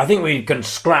one-horse. I think we can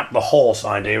scrap the horse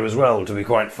idea as well, to be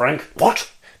quite frank.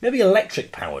 What? Maybe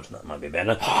electric-powered, that might be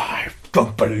better. I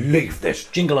don't believe this.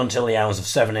 Jingle until the hours of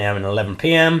 7 a.m. and 11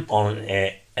 p.m. on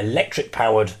a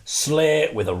electric-powered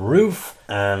sleigh with a roof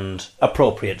and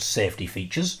appropriate safety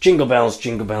features. Jingle bells,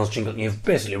 jingle bells, jingle... You've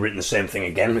basically written the same thing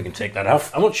again. We can take that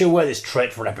off. I'm not sure where this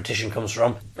trait for repetition comes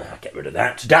from. Get rid of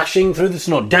that. Dashing through the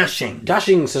snow. Dashing.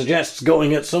 Dashing suggests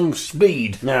going at some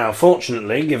speed. Now,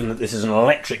 fortunately, given that this is an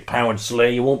electric-powered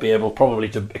sleigh, you won't be able probably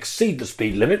to exceed the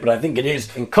speed limit, but I think it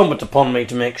is incumbent upon me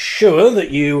to make sure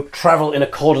that you travel in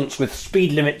accordance with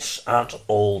speed limits at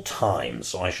all times.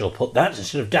 So I shall put that,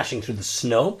 instead of dashing through the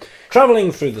snow,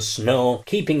 travelling through the snow,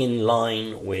 keeping in line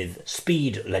with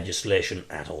speed legislation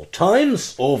at all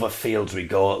times. Over fields we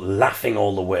go, laughing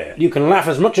all the way. You can laugh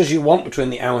as much as you want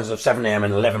between the hours of 7 a.m.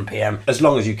 and 11 p.m, as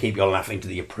long as you keep your laughing to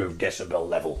the approved decibel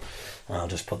level. I'll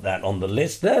just put that on the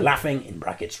list there. Laughing, in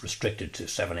brackets, restricted to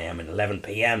 7 a.m. and 11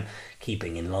 p.m,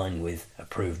 keeping in line with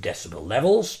approved decibel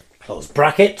levels. Close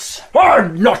brackets.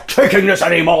 I'm not taking this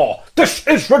anymore! This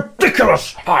is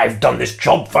ridiculous! I've done this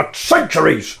job for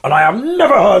centuries, and I have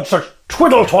never heard such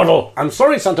twiddle-twaddle. I'm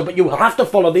sorry, Santa, but you will have to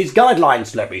follow these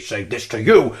guidelines. Let me say this to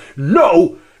you.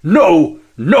 No, no,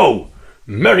 no!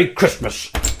 Merry Christmas!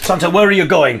 Santa, where are you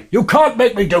going? You can't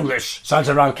make me do this!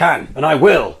 Santa, I can, and I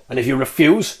will. And if you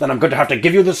refuse, then I'm going to have to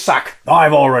give you the sack.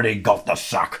 I've already got the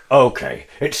sack. Okay,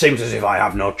 it seems as if I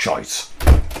have no choice.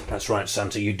 That's right,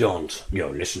 Santa, you don't.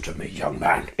 Listen to me, young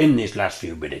man. In these last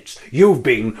few minutes, you've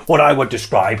been what I would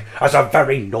describe as a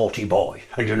very naughty boy.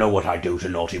 And you know what I do to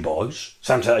naughty boys?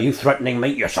 Santa, are you threatening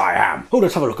me? Yes, I am. Oh,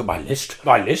 let's have a look at my list.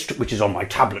 My list, which is on my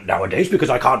tablet nowadays because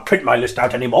I can't print my list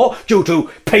out anymore due to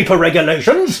paper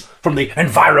regulations from the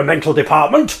Environmental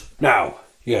Department. Now,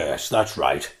 yes, that's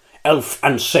right. Elf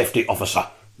and Safety Officer.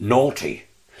 Naughty.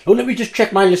 Oh, let me just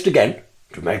check my list again.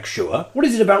 To make sure. What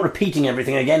is it about repeating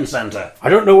everything again, Santa? I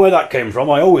don't know where that came from.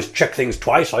 I always check things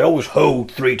twice. I always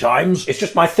hold 3 times. It's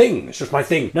just my thing. It's just my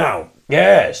thing. Now,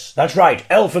 yes, that's right.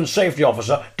 Elf and Safety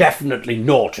Officer, definitely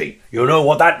naughty. You know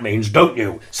what that means, don't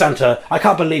you? Santa, I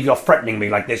can't believe you're threatening me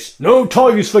like this. No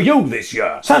toys for you this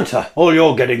year. Santa, all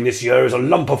you're getting this year is a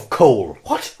lump of coal.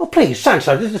 What? Oh, please,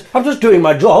 Santa, I'm just doing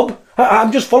my job.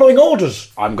 I'm just following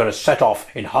orders. I'm going to set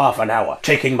off in half an hour,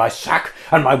 taking my sack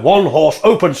and my one-horse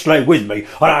open sleigh with me,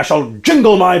 and I shall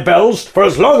jingle my bells for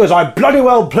as long as I bloody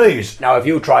well please. Now, if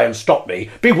you try and stop me,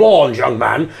 be warned, young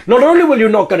man. Not only will you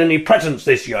not get any presents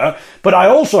this year, but I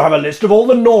also have a list of all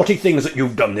the naughty things that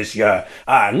you've done this year,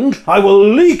 and I will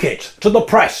leak it to the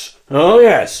press. Oh,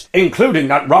 yes, including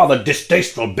that rather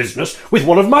distasteful business with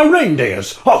one of my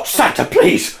reindeers. Oh, Santa,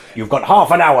 please. You've got half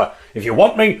an hour. If you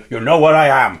want me, you know where I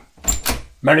am.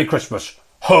 Merry Christmas.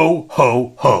 Ho,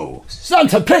 ho, ho.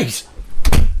 Santa, please.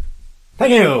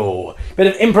 Thank you. Bit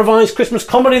of improvised Christmas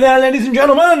comedy there, ladies and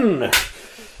gentlemen.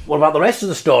 What about the rest of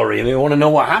the story? I mean, you want to know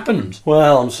what happened?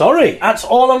 Well, I'm sorry. That's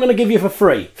all I'm going to give you for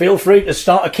free. Feel free to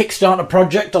start a Kickstarter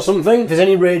project or something. If there's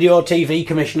any radio or TV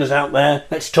commissioners out there,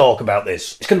 let's talk about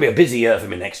this. It's going to be a busy year for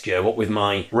me next year, what with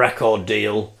my record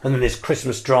deal and then this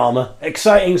Christmas drama.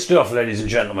 Exciting stuff, ladies and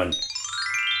gentlemen.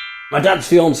 My dad's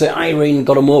fiancée Irene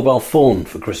got a mobile phone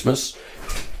for Christmas.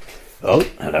 Oh,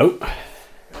 hello.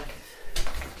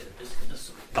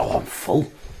 Oh, I'm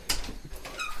full.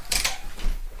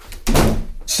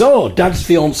 So, Dad's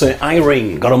fiancée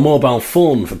Irene got a mobile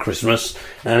phone for Christmas,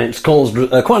 and it's caused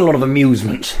quite a lot of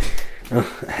amusement. Oh,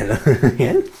 hello.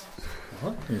 Yes?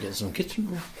 What? You get some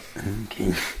kitchen.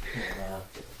 Okay.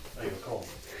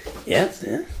 Yes,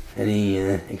 yeah. Any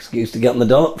excuse to get on the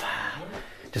dollop?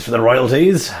 Just for the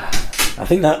royalties? I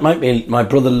think that might be my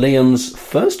brother Liam's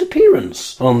first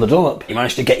appearance on the Dollop. He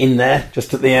managed to get in there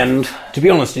just at the end. To be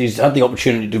honest, he's had the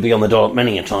opportunity to be on the Dollop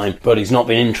many a time, but he's not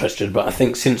been interested. But I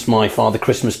think since my Father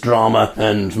Christmas drama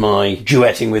and my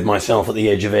duetting with myself at the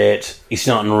age of 8, he's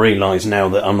starting to realise now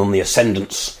that I'm on the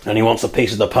ascendance and he wants a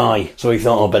piece of the pie. So he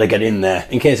thought, oh, I'd better get in there.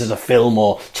 In case there's a film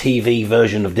or TV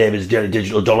version of David's Daily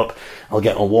Digital Dollop, I'll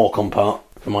get a walk-on part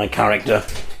for my character.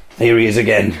 Here he is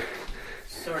again.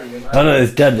 Sorry, I know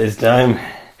it's dead this time.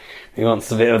 He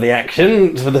wants a bit of the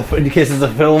action in case there's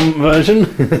a film version.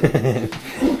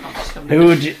 Who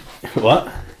would you...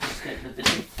 What? Just getting a bit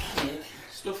of cake.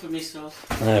 Stuff for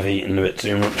myself. I've eaten a bit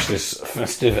too much this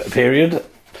festive period.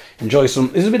 Enjoy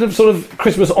some... There's a bit of sort of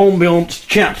Christmas ambiance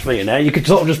chat for you now. You could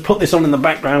sort of just put this on in the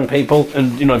background, people,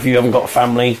 and, you know, if you haven't got a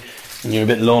family and you're a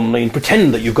bit lonely, and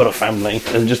pretend that you've got a family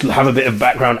and just have a bit of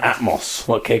background atmos.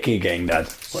 What cake are you getting, Dad?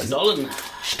 Stolen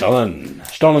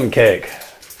cake.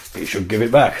 You should give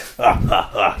it back.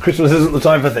 Christmas isn't the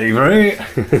time for thievery.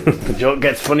 The joke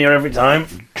gets funnier every time.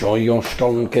 Enjoy your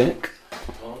stolen cake.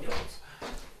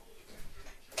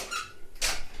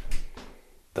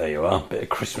 There you are, bit of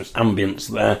Christmas ambience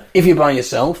there. If you're by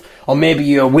yourself, or maybe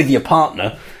you're with your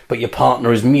partner, but your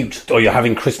partner is mute, or you're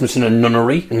having Christmas in a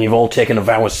nunnery, and you've all taken a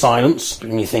vow of silence,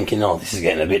 and you're thinking, oh, this is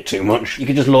getting a bit too much, you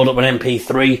could just load up an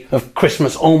MP3 of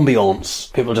Christmas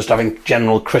ambience. People just having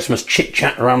general Christmas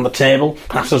chit-chat around the table,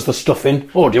 passes the stuff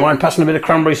in. Oh, do you mind passing a bit of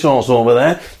cranberry sauce over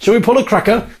there? Shall we pull a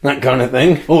cracker? That kind of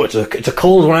thing. Oh, it's a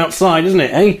cold one outside, isn't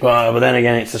it, eh? But then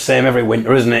again, it's the same every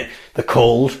winter, isn't it? The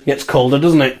cold gets colder,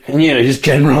 doesn't it? And, you know, just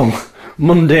general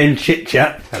mundane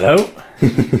chit-chat. Hello?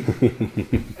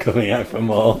 Coming out for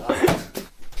more.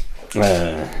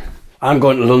 I'm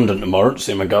going to London tomorrow to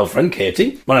see my girlfriend,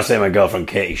 Katie. When I say my girlfriend,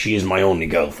 Katie, she is my only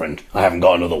girlfriend. I haven't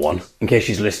got another one. In case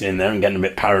she's listening there and getting a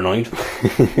bit paranoid.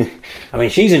 I mean,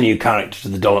 she's a new character to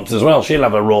the Dollops as well. She'll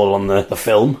have a role on the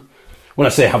film. When I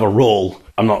say have a role,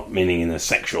 I'm not meaning in a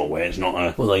sexual way. It's not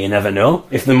a, well, you never know.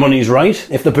 If the money's right,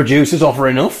 if the producers offer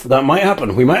enough, that might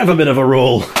happen. We might have a bit of a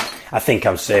role. I think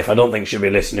I'm safe. I don't think she'll be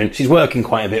listening. She's working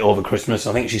quite a bit over Christmas.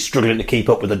 I think she's struggling to keep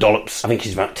up with the Dollops. I think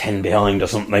she's about 10 behind or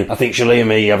something. I think she'll hear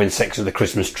me having sex with the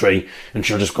Christmas tree and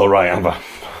she'll just go, right,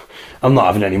 I'm not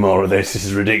having any more of this. This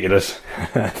is ridiculous.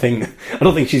 I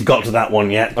don't think she's got to that one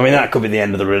yet. I mean, that could be the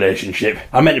end of the relationship.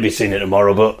 I'm meant to be seeing it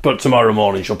tomorrow, but tomorrow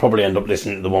morning she'll probably end up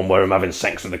listening to the one where I'm having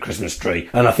sex with the Christmas tree.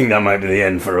 And I think that might be the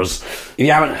end for us. If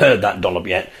you haven't heard that Dollop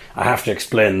yet, I have to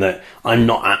explain that I'm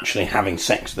not actually having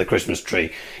sex with the Christmas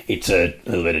tree. It's a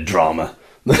little bit of drama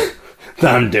that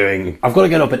I'm doing. I've got to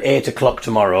get up at 8 o'clock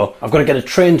tomorrow. I've got to get a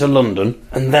train to London,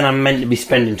 and then I'm meant to be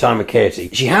spending time with Katie.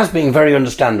 She has been very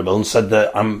understandable and said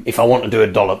that if I want to do a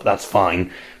Dollop, that's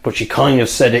fine. But she kind of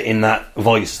said it in that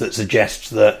voice that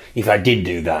suggests that if I did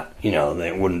do that, you know, that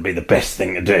it wouldn't be the best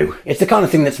thing to do. It's the kind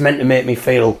of thing that's meant to make me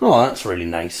feel, oh, that's really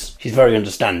nice. She's very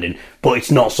understanding, but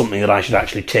it's not something that I should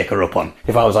actually take her up on.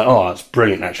 If I was like, oh, that's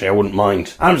brilliant, actually, I wouldn't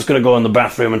mind. I'm just going to go in the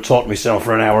bathroom and talk to myself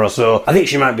for an hour or so. I think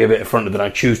she might be a bit affronted that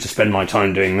I choose to spend my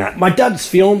time doing that. My dad's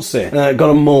fiancée got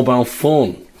a mobile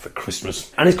phone for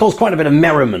Christmas, and it's caused quite a bit of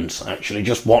merriment, actually,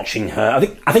 just watching her.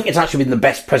 I think it's actually been the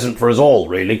best present for us all,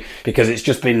 really, because it's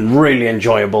just been really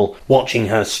enjoyable watching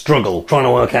her struggle, trying to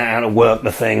work out how to work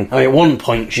the thing. I mean, at one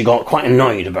point she got quite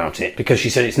annoyed about it, because she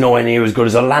said it's nowhere near as good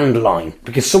as a landline,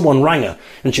 because someone rang her,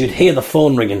 and she could hear the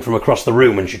phone ringing from across the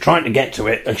room, and she tried to get to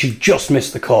it, and she just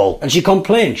missed the call. And she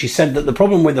complained. She said that the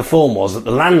problem with the phone was that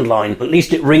the landline, at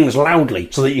least it rings loudly,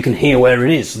 so that you can hear where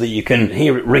it is, so that you can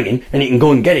hear it ringing, and you can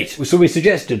go and get it. So we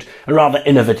suggested a rather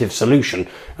innovative solution,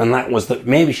 and that was that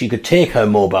maybe she could take her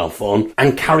mobile phone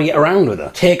and carry it around with her.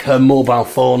 Take her mobile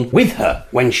phone with her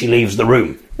when she leaves the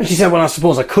room. And she said, well, I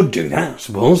suppose I could do that, I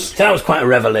suppose. So that was quite a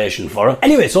revelation for her.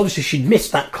 Anyway, so obviously she'd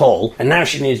missed that call, and now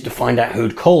she needs to find out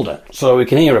who'd called her. So we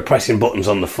can hear her pressing buttons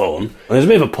on the phone, and there's a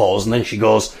bit of a pause, and then she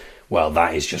goes, well,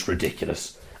 that is just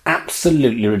ridiculous.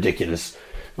 Absolutely ridiculous.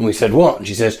 And we said, what? And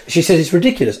she says it's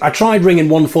ridiculous. I tried ringing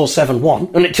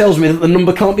 1471 and it tells me that the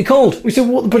number can't be called. We said,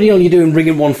 what the bloody hell are you doing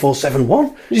ringing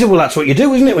 1471? She said, well, that's what you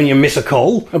do, isn't it, when you miss a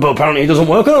call? But apparently it doesn't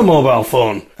work on a mobile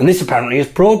phone. And this apparently is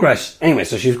progress. Anyway,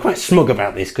 so she was quite smug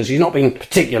about this because she's not been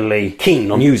particularly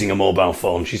keen on using a mobile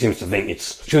phone. She seems to think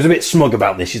she was a bit smug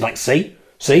about this. She's like, see?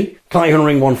 Can't even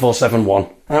ring 1471.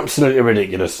 Absolutely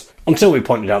ridiculous. until we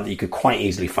pointed out that you could quite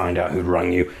easily find out who'd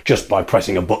rang you just by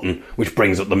pressing a button which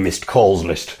brings up the missed calls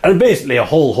list. And basically a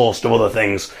whole host of other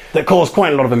things that caused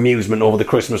quite a lot of amusement over the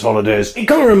Christmas holidays. It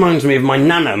kind of reminds me of my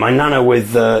nana. My nana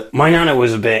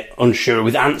was a bit unsure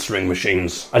with answering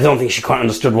machines. I don't think she quite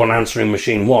understood what an answering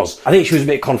machine was. I think she was a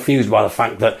bit confused by the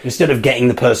fact that instead of getting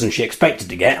the person she expected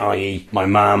to get, i.e. my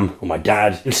mum or my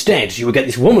dad, instead she would get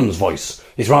this woman's voice.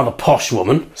 This rather posh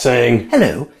woman saying,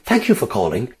 "Hello, thank you for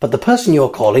calling, but the person you're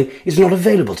calling is not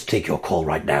available to take your call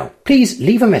right now. Please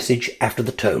leave a message after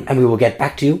the tone, and we will get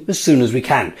back to you as soon as we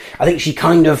can." I think she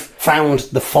kind of found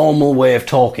the formal way of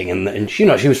talking, and she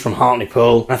was from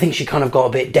Hartlepool, and I think she kind of got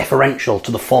a bit deferential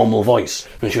to the formal voice.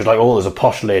 And she was like, "Oh, there's a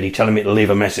posh lady telling me to leave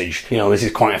a message. This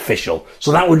is quite official."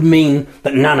 So that would mean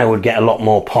that Nana would get a lot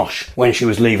more posh when she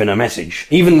was leaving a message.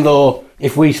 Even though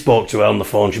if we spoke to her on the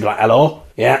phone, she'd be like, "Hello?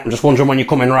 Yeah, I'm just wondering when you're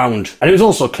coming round." And it was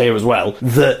also clear as well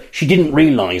that she didn't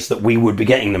realise that we would be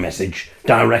getting the message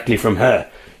directly from her.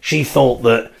 She thought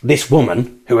that this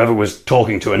woman, whoever was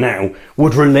talking to her now,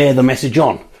 would relay the message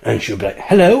on. And she would be like,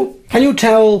 "Hello, can you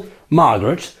tell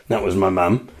Margaret," that was my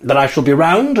mum, "that I shall be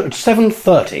round at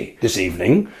 7:30 this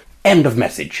evening. End of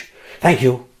message. Thank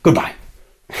you. Goodbye."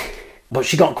 But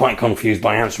she got quite confused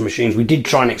by answering machines. We did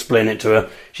try and explain it to her.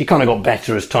 She kind of got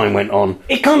better as time went on.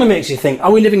 It kind of makes you think,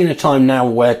 are we living in a time now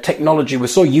where technology, we're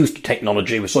so used to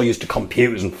technology, we're so used to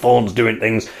computers and phones doing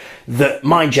things, that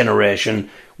my generation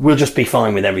will just be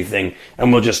fine with everything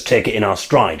and we'll just take it in our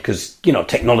stride because,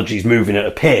 technology's moving at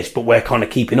a pace, but we're kind of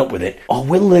keeping up with it? Or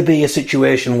will there be a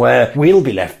situation where we'll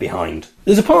be left behind?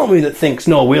 There's a part of me that thinks,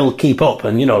 no, we'll keep up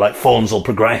and, like phones will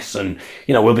progress and,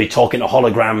 we'll be talking to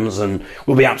holograms and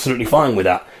we'll be absolutely fine with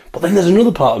that. But then there's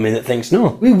another part of me that thinks,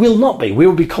 no, we will not be. We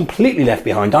will be completely left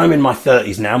behind. I'm in my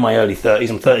 30s now, my early 30s.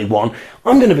 I'm 31.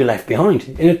 I'm going to be left behind.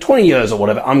 In 20 years or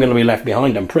whatever, I'm going to be left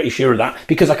behind. I'm pretty sure of that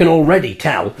because I can already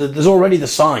tell that there's already the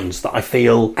signs that I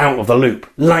feel out of the loop.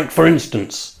 Like, for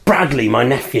instance, Bradley, my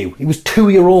nephew, he was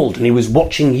 2-year-old and he was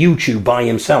watching YouTube by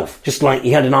himself. Just like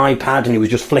he had an iPad and he was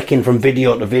just flicking from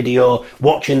video to video,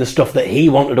 watching the stuff that he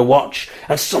wanted to watch,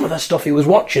 and some of the stuff he was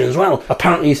watching as well.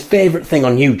 Apparently his favourite thing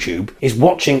on YouTube is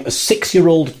watching a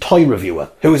 6-year-old toy reviewer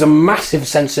who is a massive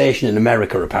sensation in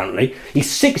America, apparently. He's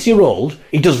 6-year-old,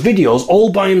 he does videos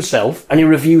all by himself and he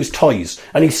reviews toys.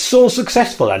 And he's so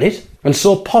successful at it and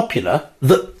so popular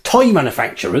that toy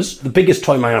manufacturers, the biggest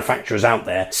toy manufacturers out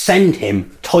there, send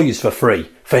him toys for free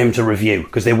for him to review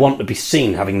because they want to be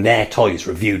seen having their toys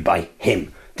reviewed by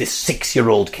him, this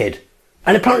 6-year-old kid.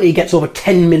 And apparently he gets over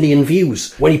 10 million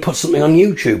views when he puts something on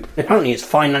YouTube. Apparently it's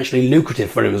financially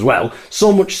lucrative for him as well,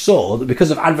 so much so that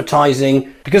because of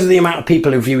advertising, because of the amount of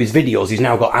people who view his videos, he's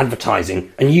now got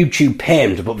advertising, and YouTube pay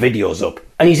him to put videos up.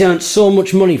 And he's earned so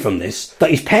much money from this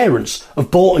that his parents have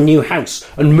bought a new house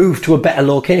and moved to a better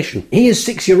location. He is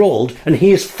 6-year-old and he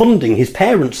is funding his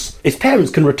parents. His parents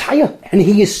can retire and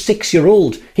he is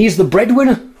 6-year-old. He is the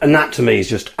breadwinner. And that to me is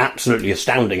just absolutely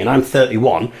astounding. And I'm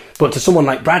 31, but to someone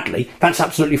like Bradley, that's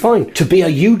absolutely fine. To be a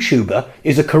YouTuber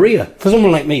is a career. For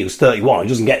someone like me who's 31 who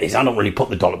doesn't get this, I don't really put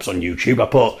the Dollops on YouTube.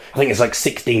 I think it's like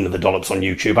 16 of the Dollops on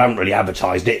YouTube. I haven't really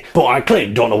advertised it, but I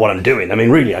clearly don't know what I'm doing. I mean,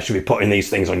 really, I should be putting these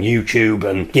things on YouTube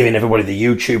and giving everybody the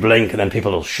YouTube link, and then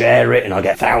people will share it and I'll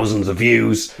get thousands of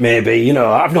views. Maybe,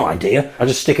 I have no idea. I'll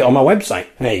just stick it on my website.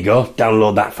 There you go.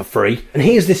 Download that for free. And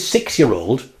here's this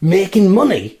 6-year-old making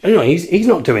money. He's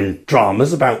not doing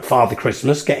dramas about Father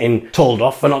Christmas getting told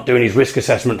off for not doing his risk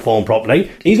assessment form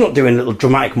properly. He's not doing little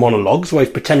dramatic monologues where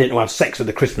he's pretending to have sex with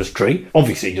the Christmas tree.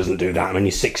 Obviously he doesn't do that. I mean,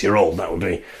 he's 6-year-old. That would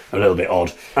be a little bit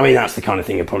odd. I mean, that's the kind of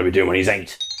thing he'll probably be doing when he's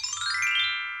 8.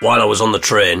 While I was on the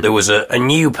train, there was a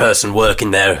new person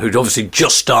working there who'd obviously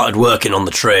just started working on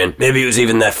the train. Maybe it was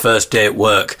even their first day at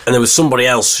work. And there was somebody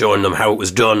else showing them how it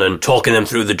was done and talking them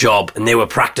through the job, and they were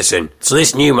practicing. So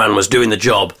this new man was doing the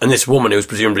job, and this woman, who was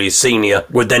presumably his senior,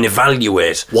 would then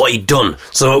evaluate what he'd done.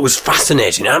 So it was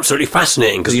fascinating, absolutely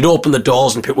fascinating, because he'd open the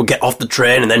doors and people would get off the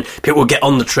train, and then people would get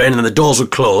on the train, and then the doors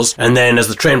would close. And then as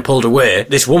the train pulled away,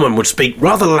 this woman would speak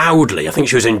rather loudly. I think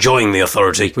she was enjoying the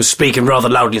authority, was speaking rather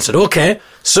loudly and said, "Okay,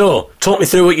 so, talk me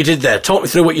through what you did there. Talk me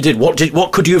through what you did.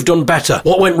 What could you have done better?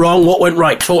 What went wrong? What went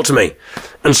right? Talk to me."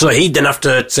 And so he'd then have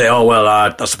to say,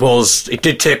 I suppose it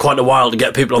did take quite a while to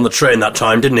get people on the train that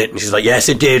time, didn't it? And she's like, "Yes,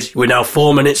 it did. We're now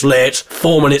 4 minutes late.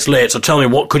 4 minutes late. So tell me,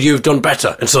 what could you have done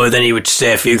better?" And so then he would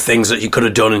say a few things that he could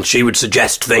have done, and she would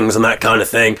suggest things and that kind of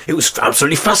thing. It was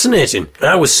absolutely fascinating. And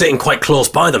I was sitting quite close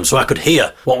by them, so I could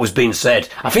hear what was being said.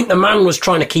 I think the man was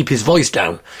trying to keep his voice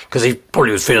down, because he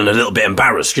probably was feeling a little bit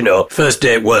embarrassed, first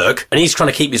day at work, and he's trying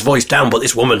to keep his voice down, but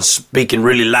this woman's speaking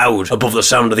really loud above the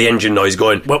sound of the engine noise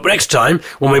going, "Well, next time,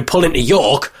 when we pull into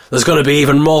York, there's going to be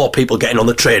even more people getting on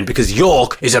the train because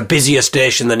York is a busier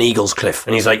station than Eaglescliffe.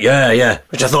 And he's like, yeah.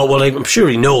 Which I thought, well, I'm sure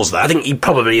he knows that. I think he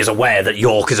probably is aware that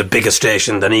York is a bigger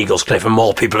station than Eaglescliffe and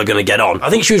more people are going to get on. I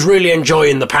think she was really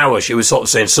enjoying the power. She was sort of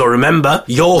saying, so remember,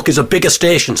 York is a bigger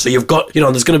station, so you've got,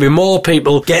 there's going to be more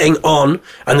people getting on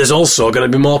and there's also going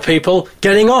to be more people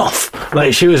getting off.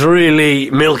 Like, she was really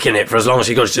milking it for as long as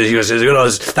she could. She was,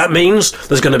 that means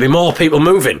there's going to be more people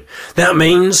moving. That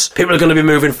means people are going to be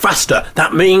moving faster.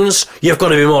 That means you've got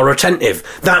to be more attentive.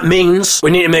 That means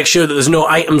we need to make sure that there's no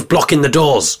items blocking the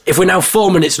doors. If we're now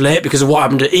 4 minutes late because of what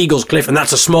happened at Eaglescliffe, and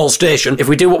that's a small station, if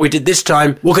we do what we did this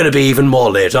time, we're going to be even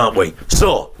more late, aren't we?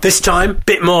 So, this time,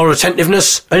 bit more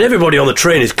attentiveness, and everybody on the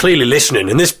train is clearly listening,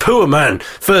 and this poor man,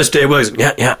 first day works,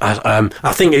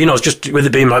 I think, it's just with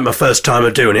it being like my first time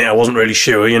of doing it, I wasn't really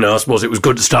sure, I suppose it was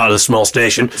good to start at a small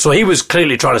station, so he was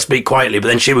clearly trying to speak quietly, but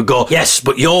then she would go, yes,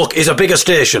 but York is a bigger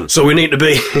station, so we need to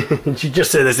be, and she'd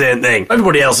just say the same thing.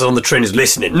 Everybody else on the train is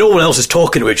listening, no one else is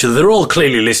talking to each other, they're all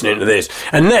clearly listening to this,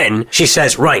 and then she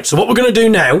says, right, so what we're going to do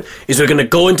now is we're going to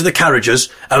go into the carriages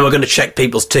and we're going to check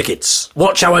people's tickets.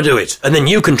 Watch how I do it, and then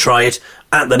you can try it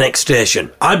at the next station.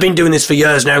 I've been doing this for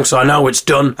years now, so I know it's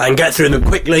done. I can get through them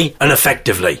quickly and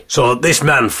effectively. So this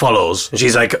man follows, and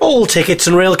she's like, all tickets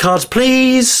and rail cards,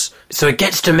 please. So it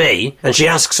gets to me, and she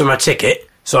asks for my ticket.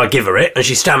 So I give her it, and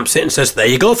she stamps it and says, there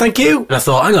you go, thank you. And I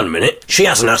thought, hang on a minute, she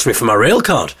hasn't asked me for my rail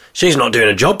card. She's not doing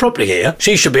a job properly here.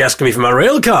 She should be asking me for my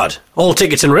rail card. All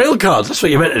tickets and rail cards, that's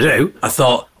what you're meant to do. I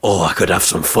thought, oh, I could have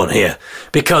some fun here.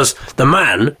 Because the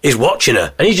man is watching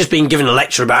her, and he's just been given a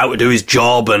lecture about how to do his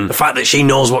job and the fact that she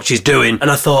knows what she's doing.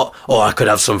 And I thought, oh, I could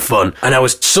have some fun. And I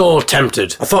was so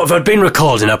tempted. I thought if I'd been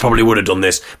recording, I probably would have done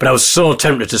this. But I was so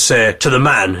tempted to say to the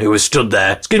man who was stood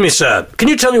there, excuse me, sir, can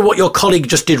you tell me what your colleague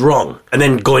just did wrong? And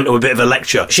then go into a bit of a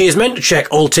lecture. She is meant to check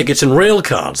all tickets and rail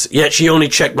cards, yet she only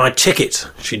checked my ticket.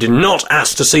 She did not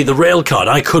ask to see the rail card.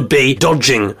 I could be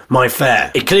dodging my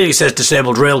fare. It clearly says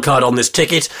disabled rail card on this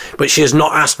ticket, but she has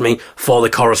not asked me for the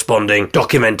corresponding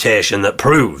documentation that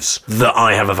proves that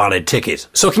I have a valid ticket.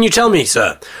 So can you tell me,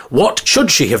 sir, what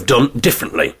should she have done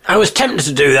differently? I was tempted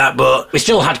to do that, but we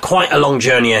still had quite a long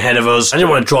journey ahead of us. I didn't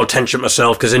want to draw attention to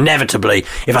myself, because inevitably,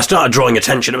 if I started drawing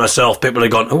attention to myself, people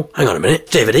had gone, oh, hang on a minute,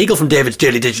 David Eagle from David's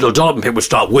Daily Digital Dollop, and people would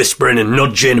start whispering and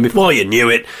nudging, and before you knew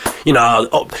it,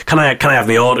 oh, can I have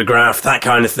my autograph, that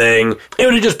kind of thing. It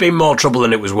would have just been more trouble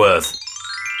than it was worth.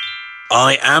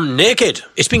 I am naked.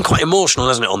 It's been quite emotional,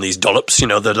 hasn't it, on these dollops?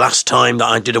 The last time that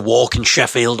I did a walk in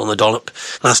Sheffield on the dollop,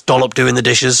 last dollop doing the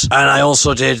dishes, and I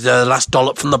also did the last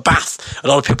dollop from the bath. A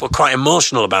lot of people were quite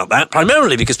emotional about that,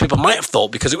 primarily because people might have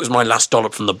thought, because it was my last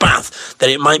dollop from the bath, that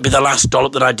it might be the last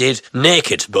dollop that I did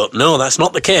naked. But no, that's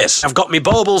not the case. I've got my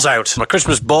baubles out, my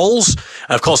Christmas balls,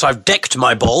 and of course I've decked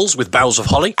my balls with boughs of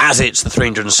holly. As it's the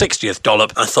 360th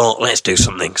dollop, I thought, let's do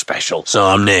something special. So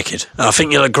I'm naked. I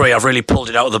think you'll agree I've really pulled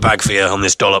it out of the bag for you on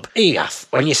this dollop.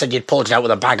 When you said you'd pulled it out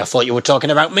with a bag, I thought you were talking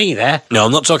about me there. No,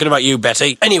 I'm not talking about you,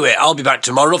 Betty. Anyway, I'll be back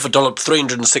tomorrow for dollop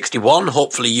 361.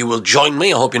 Hopefully you will join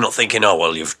me. I hope you're not thinking, oh,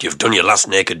 well, you've done your last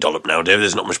naked dollop now, Dave.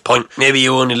 There's not much point. Maybe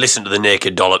you only listen to the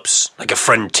naked dollops like a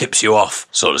friend tips you off,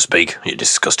 so to speak. You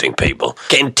disgusting people.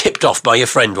 Getting tipped off by your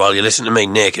friend while you listen to me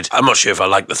naked. I'm not sure if I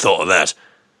like the thought of that.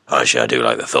 Actually, I do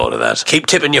like the thought of that. Keep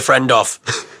tipping your friend off.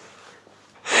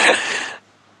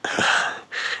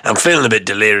 I'm feeling a bit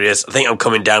delirious. I think I'm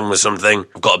coming down with something.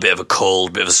 I've got a bit of a cold,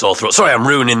 a bit of a sore throat. Sorry, I'm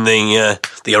ruining the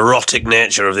erotic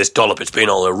nature of this dollop. It's been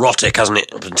all erotic, hasn't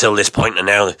it, up until this point, and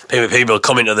now people are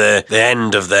coming to the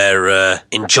end of their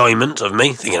enjoyment of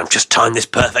me, thinking I've just timed this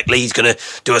perfectly. He's going to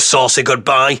do a saucy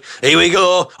goodbye. Here we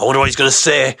go. I wonder what he's going to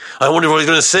say. I wonder what he's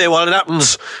going to say while it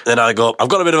happens. Then I go, I've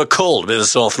got a bit of a cold, a bit of a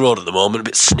sore throat at the moment, a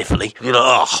bit sniffly.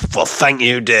 Oh, well, thank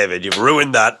you, David. You've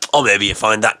ruined that. Or maybe you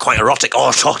find that quite erotic.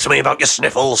 Oh, talk to me about your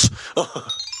sniffles. As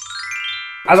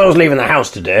I was leaving the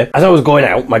house today, as I was going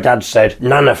out, my dad said,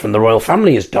 Nana from the royal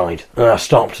family has died. And I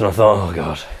stopped and I thought, oh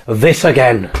God, this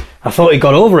again. I thought he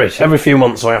got over it. Every few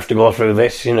months I have to go through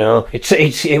this,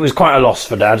 It was quite a loss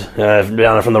for Dad.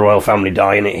 Nana from the royal family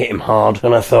dying, it hit him hard.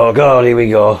 And I thought, God, here we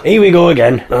go. Here we go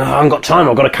again. I haven't got time,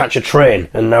 I've got to catch a train.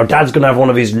 And now Dad's going to have one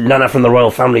of his Nana from the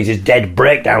royal family's his dead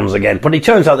breakdowns again. But it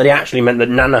turns out that he actually meant that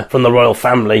Nana from the royal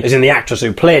family, as in the actress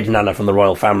who played Nana from the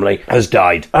royal family, has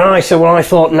died. And I said, well, I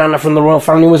thought Nana from the royal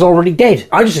family was already dead.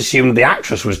 I just assumed the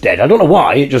actress was dead. I don't know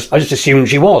why, I just assumed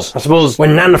she was. I suppose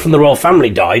when Nana from the royal family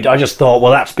died, I just thought,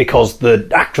 well, that's because because the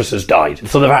actress has died.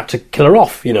 So they've had to kill her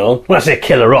off, you know. When I say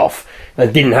kill her off,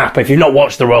 it didn't happen. If you've not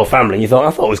watched The Royal Family, I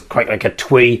thought it was quite like a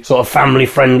twee, sort of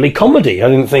family-friendly comedy. I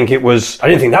didn't think that was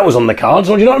on the cards.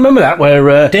 Or do you not remember that?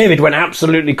 Where David went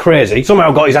absolutely crazy,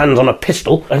 somehow got his hands on a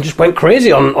pistol, and just went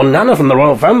crazy on Nana from The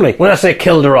Royal Family. When I say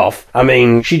killed her off, I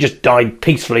mean, she just died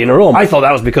peacefully in her home. I thought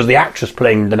that was because the actress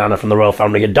playing the Nana from The Royal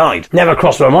Family had died. Never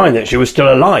crossed my mind that she was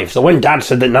still alive. So when Dad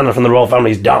said that Nana from The Royal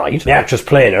Family's died, the actress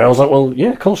playing her, I was like, well,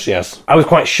 yeah, of course she has. I was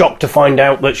quite shocked to find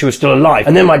out that she was still alive.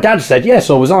 And then my dad said, yeah,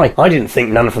 so was I. I didn't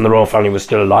think Nana from The Royal Family was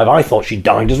still alive. I thought she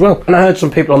died as well. And I heard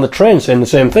some people on the train saying the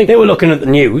same thing. They were looking at the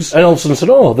news and all of a sudden said,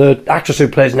 oh, the actress who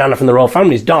plays Nana from The Royal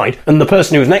Family's died. And the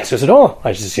person who was next to her said, oh,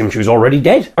 I just assumed she was already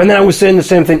dead. And then I was saying the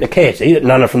same thing to Katie, that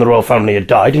Nana from The Royal Family had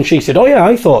died, and she said, oh yeah,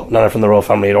 I thought Nana from The Royal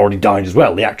Family had already died as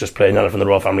well. The actress playing Nana from The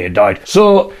Royal Family had died.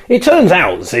 So it turns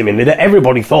out, seemingly, that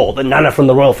everybody thought that Nana from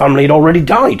The Royal Family had already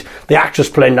died. The actress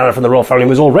playing Nana from The Royal Family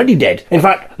was already dead. In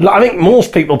fact, I think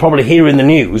most people probably hearing the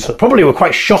news probably were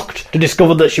quite shocked to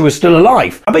discover that she was still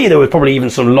alive. I bet you there were probably even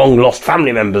some long-lost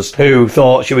family members who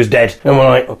thought she was dead and were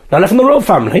like, oh, Nana from The Royal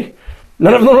Family?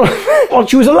 Nana from The Royal... What,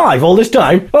 she was alive all this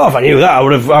time? Oh, if I knew that,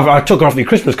 I took her off the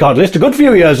Christmas card list a good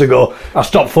few years ago. I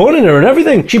stopped phoning her and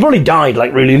everything. She probably died,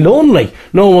 like, really lonely.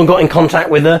 No one got in contact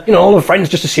with her. You know, all her friends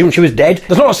just assumed she was dead.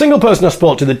 There's not a single person I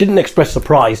spoke to that didn't express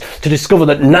surprise to discover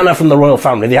that Nana from The Royal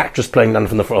Family, the actress playing Nana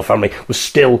from The Royal Family, was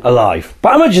still alive.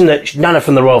 But I imagine that Nana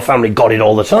from The Royal Family got it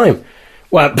all the time.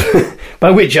 Well, by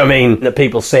which I mean that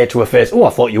people say to her face, oh,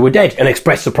 I thought you were dead, and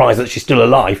express surprise that she's still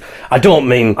alive. I'm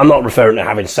not referring to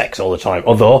having sex all the time.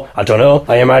 Although, I don't know,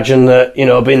 I imagine that, you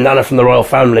know, being Nana from The Royal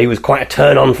Family was quite a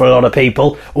turn-on for a lot of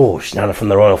people. Oh, she's Nana from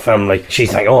The Royal Family.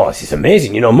 She's like, oh, this is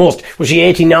amazing. You know, was she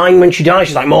 89 when she died?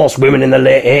 She's like, most women in the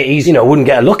late 80s, you know, wouldn't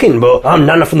get her looking, but I'm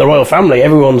Nana from The Royal Family.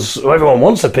 Everyone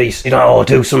wants a piece. You know, oh,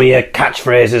 do some of your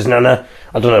catchphrases, Nana.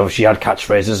 I don't know if she had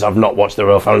catchphrases. I've not watched The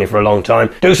Royal Family for a long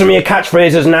time. Do some of your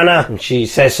catchphrases, Nana. And she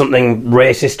says something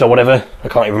racist or whatever. I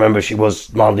can't even remember if she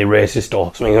was mildly racist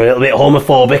or something a little bit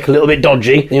homophobic, a little bit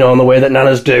dodgy, you know, in the way that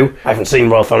Nanas do. I haven't seen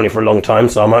Royal Family for a long time,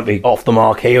 so I might be off the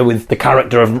mark here with the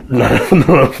character of Nana from The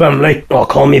Royal Family. Oh,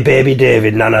 call me Baby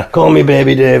David, Nana. Call me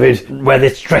Baby David. Wear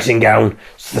this dressing gown.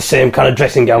 It's the same kind of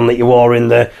dressing gown that you wore in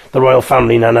the Royal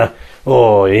Family, Nana.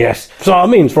 Oh, yes. So, I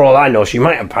mean, for all I know, she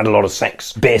might have had a lot of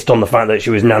sex based on the fact that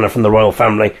she was Nana from The Royal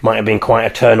Family. Might have been quite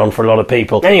a turn-on for a lot of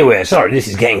people. Anyway, sorry, this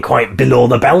is getting quite below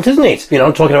the belt, isn't it? You know,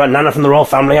 I'm talking about Nana from The Royal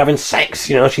Family having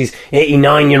sex. You know, she's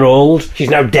 89-year-old.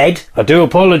 She's now dead. I do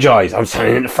apologise. I'm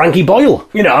turning into Frankie Boyle.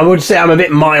 You know, I would say I'm a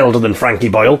bit milder than Frankie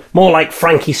Boyle. More like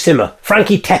Frankie Simmer.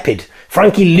 Frankie Tepid.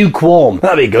 Frankie Lukewarm.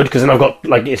 That'd be good, because then I've got,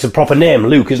 like, it's a proper name,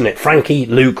 Luke, isn't it? Frankie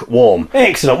Lukewarm.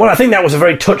 Excellent. Well, I think that was a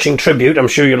very touching tribute, I'm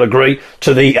sure you'll agree,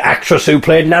 to the actress who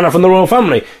played Nana from The Royal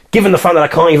Family, given the fact that I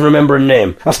can't even remember her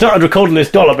name. I started recording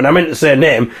this dollop and I meant to say her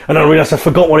name, and I realised I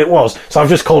forgot what it was, so I've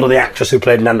just called her the actress who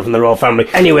played Nana from The Royal Family.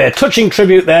 Anyway, a touching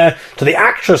tribute there to the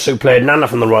actress who played Nana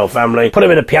from The Royal Family. Put a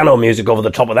bit of piano music over the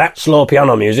top of that, slow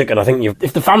piano music, and I think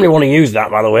if the family want to use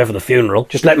that, by the way, for the funeral,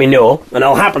 just let me know, and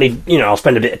I'll happily, you know, I'll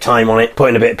spend a bit of time on it,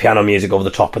 putting a bit of piano music over the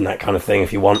top and that kind of thing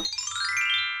if you want.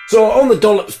 So on the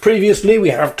Dollops previously, we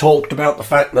have talked about the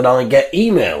fact that I get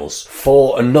emails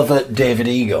for another David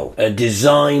Eagle, a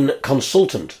design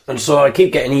consultant. And so I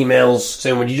keep getting emails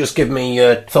saying, would you just give me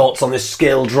your thoughts on this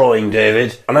scale drawing,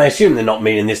 David? And I assume they're not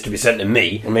meaning this to be sent to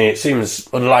me. I mean, it seems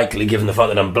unlikely given the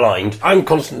fact that I'm blind. I'm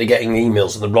constantly getting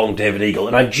emails from the wrong David Eagle,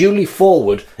 and I duly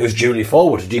forward. Who's Julie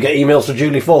Forward? Do you get emails to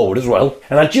Julie Forward as well?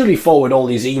 And I duly forward all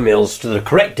these emails to the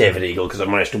correct David Eagle because I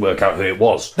managed to work out who it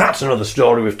was. That's another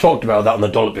story. We've talked about that on the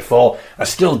Dollop before. I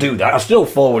still do that. I still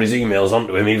forward his emails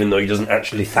onto him even though he doesn't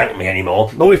actually thank me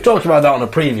anymore. But we've talked about that on a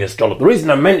previous Dollop. The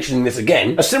reason I'm mentioning this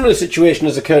again, a similar situation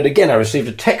has occurred again. I received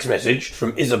a text message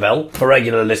from Isabel. For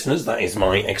regular listeners, that is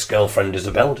my ex-girlfriend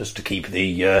Isabel, just to keep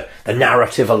the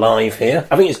narrative alive here.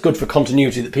 I think it's good for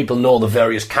continuity that people know the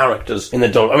various characters in the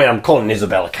Dollop. I mean, I'm calling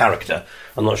Isabel a character.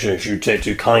 I'm not sure if she would take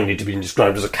too kindly to being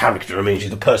described as a character. I mean,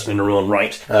 she's a person in her own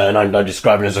right, and I'm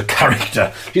describing her as a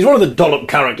character. She's one of the Dollop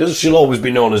characters. She'll always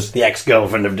be known as the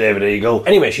ex-girlfriend of David Eagle.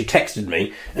 Anyway, she texted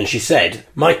me, and she said,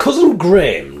 my cousin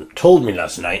Graham told me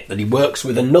last night that he works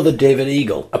with another David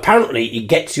Eagle. Apparently, he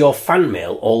gets your fan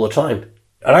mail all the time.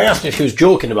 And I asked if she was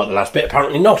joking about the last bit,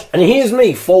 apparently not. And here's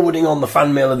me forwarding on the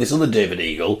fan mail of this other David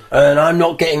Eagle, and I'm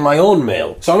not getting my own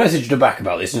mail. So I messaged her back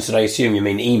about this and said, I assume you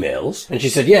mean emails? And she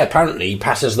said, yeah, apparently he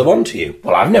passes them on to you.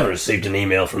 Well, I've never received an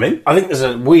email from him. I think there's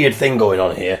a weird thing going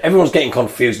on here. Everyone's getting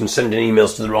confused and sending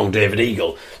emails to the wrong David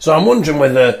Eagle. So I'm wondering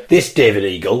whether this David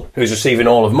Eagle, who's receiving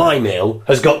all of my mail,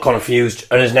 has got confused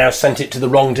and has now sent it to the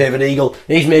wrong David Eagle.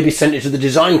 He's maybe sent it to the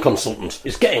design consultant.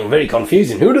 It's getting very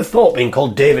confusing. Who would have thought being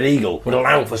called David Eagle would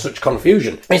allow for such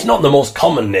confusion? It's not the most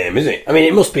common name, is it? I mean,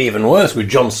 it must be even worse with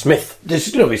John Smith. There's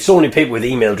going to be so many people with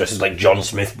email addresses like John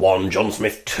Smith 1, John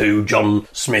Smith 2, John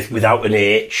Smith without an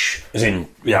H, as in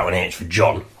without an H for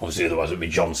John. Obviously, otherwise it would be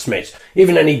John Smith.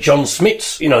 Even any John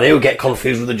Smiths, they would get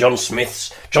confused with the John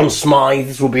Smiths. John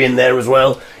Smythes will be in there as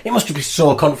well. It must be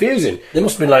so confusing. There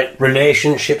must be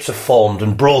relationships have formed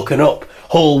and broken up.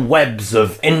 Whole webs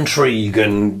of intrigue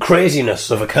and craziness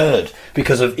have occurred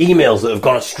because of emails that have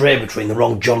gone astray between the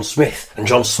wrong John Smith and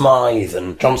John Smythe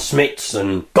and John Smits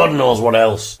and God knows what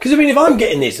else. Because, if I'm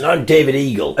getting this and I'm David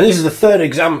Eagle, and this is the third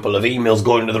example of emails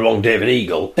going to the wrong David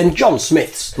Eagle, then John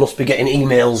Smiths must be getting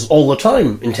emails all the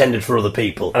time intended for other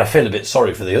people. And I feel a bit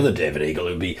sorry for the other David Eagle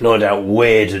who'd be no doubt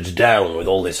weighted down with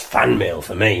all this fan mail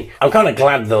for me. I'm kind of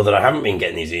glad, though, that I haven't been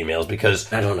getting these emails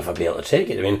because I don't know if I'd be able to take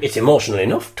it. I mean, it's emotional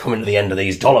enough coming to the end of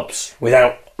these dollops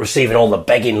without receiving all the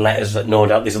begging letters that no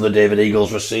doubt this other David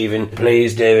Eagle's receiving.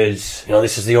 Please, David,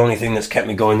 this is the only thing that's kept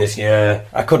me going this year.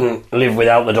 I couldn't live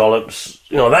without the dollops.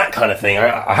 That kind of thing.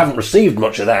 I haven't received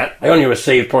much of that. I only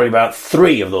received probably about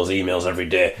 3 of those emails every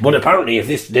day. But apparently if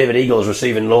this David Eagle is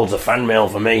receiving loads of fan mail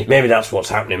from me, maybe that's what's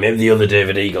happening. Maybe the other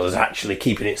David Eagle is actually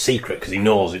keeping it secret because he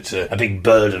knows it's a big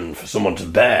burden for someone to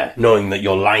bear, knowing that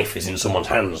your life is in someone's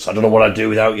hands. I don't know what I'd do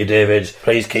without you, David.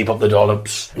 Please keep up the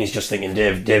dollops. And he's just thinking,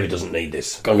 David doesn't need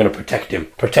this. I'm going to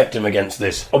protect him against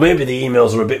this. Or maybe the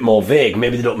emails are a bit more vague.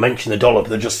 Maybe they don't mention the dollop.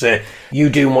 They just say, you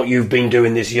doing what you've been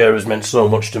doing this year has meant so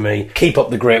much to me. Keep up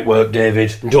the great work,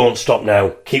 David. Don't stop now.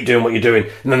 Keep doing what you're doing.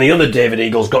 And then the other David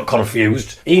Eagle's got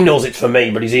confused. He knows it's for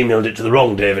me, but he's emailed it to the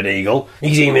wrong David Eagle.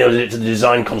 He's emailed it to the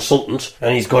design consultant,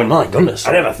 and he's going, my goodness,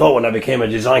 I never thought when I became a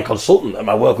design consultant that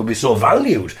my work would be so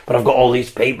valued. But I've got all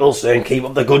these people saying, keep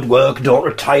up the good work, don't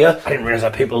retire. I didn't realise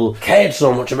that people cared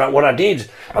so much about what I did.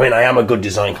 I mean, I am a good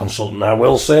design consultant, I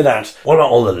will say that. What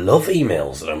about all the love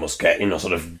emails that I must get?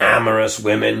 Sort of amorous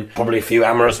women, probably a few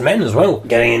amorous men as well,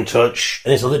 getting in touch.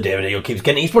 And this other David Eagle keeps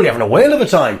getting, he's probably having a whale of a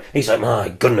time. He's like, my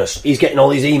goodness, he's getting all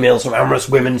these emails from amorous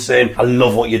women saying, I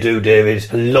love what you do, David.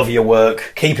 I love your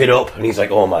work. Keep it up. And he's like,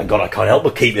 oh my God, I can't help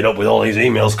but keep it up with all these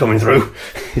emails coming through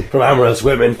from amorous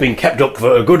women. Being kept up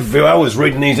for a good few hours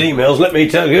reading these emails, let me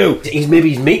tell you. He's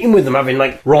meeting with them, having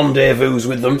rendezvous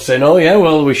with them, saying, oh yeah,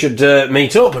 well, we should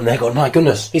meet up. And they're going, my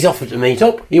goodness, he's offered to meet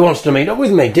up. He wants to meet up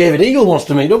with me. David Eagle wants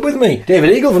to meet up with me.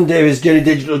 David Eagle from David's Daily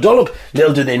Digital Dollop.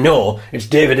 Little do they know, it's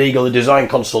David Eagle, the design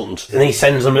consultant. And he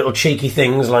sends them little cheeky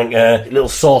things like little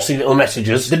saucy little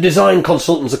messages. The design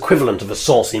consultant's equivalent of a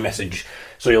saucy message.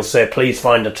 So you'll say, please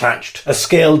find attached a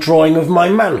scale drawing of my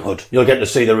manhood. You'll get to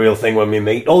see the real thing when we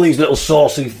meet. All these little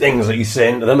saucy things that he's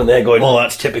saying to them, and they're going, oh,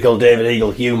 that's typical David Eagle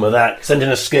humour, that. Sending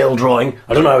a scale drawing.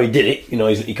 I don't know how he did it.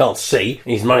 He can't see.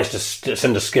 He's managed to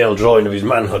send a scale drawing of his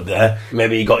manhood there.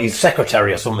 Maybe he got his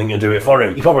secretary or something to do it for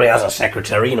him. He probably has a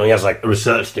secretary. He has a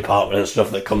research department and stuff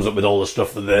that comes up with all the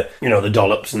stuff for the, the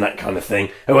dollops and that kind of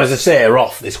thing. Who, as I say, are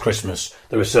off this Christmas,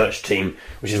 the research team,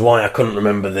 which is why I couldn't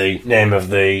remember the name of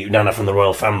the Nana from the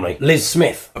Royal Family. Liz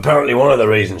Smith. Apparently one of the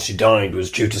reasons she died was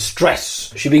due to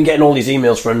stress. She'd been getting all these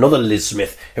emails for another Liz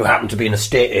Smith who happened to be an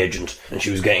estate agent, and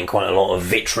she was getting quite a lot of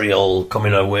vitriol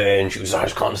coming her way, and she was, I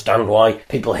just can't understand why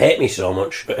people hate me so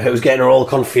much. But it was getting her all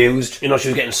confused. She was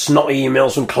getting snotty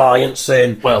emails from clients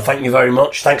saying, well, thank you very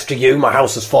much, thanks to you, my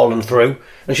house has fallen through.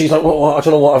 And she's like, well, I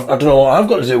don't know what I've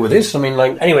got to do with this.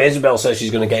 Anyway, Isabel says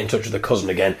she's going to get in touch with her cousin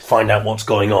again, find out what's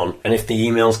going on, and if the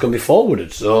emails can be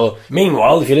forwarded. So,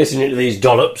 meanwhile, if you're listening to these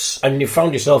dollops, and you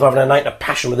found yourself having a night of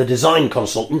passion with a design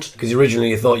consultant, because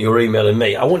originally you thought you were emailing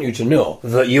me, I want you to know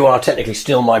that you are technically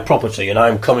still my property, and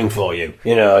I'm coming for you.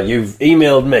 You've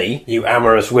emailed me, you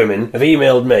amorous women have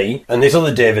emailed me, and this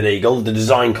other David Eagle, the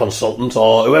design consultant,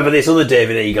 or whoever this other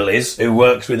David Eagle is, who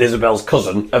works with Isabel's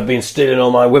cousin, have been stealing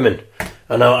all my women.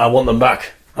 And I want them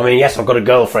back. Yes, I've got a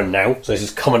girlfriend now, so this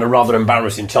has come at a rather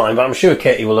embarrassing time, but I'm sure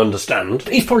Katie will understand.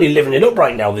 He's probably living it up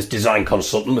right now, this design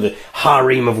consultant, with a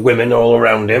harem of women all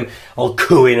around him, all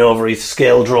cooing over his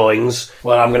scale drawings.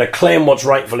 Well, I'm going to claim what's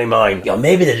rightfully mine.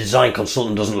 Maybe the design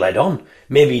consultant doesn't let on.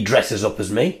 Maybe he dresses up as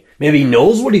me. Maybe he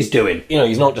knows what he's doing. You know,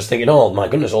 he's not just thinking, oh my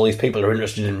goodness, all these people are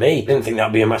interested in me. I didn't think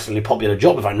that'd be a massively popular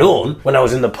job. If I'd known, when I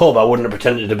was in the pub, I wouldn't have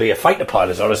pretended to be a fighter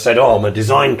pilot. I would have said, oh, I'm a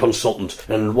design consultant,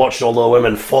 and watched all the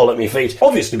women fall at my feet.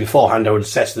 Obviously, beforehand, I would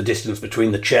assess the distance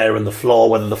between the chair and the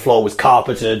floor, whether the floor was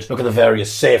carpeted, look at the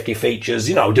various safety features,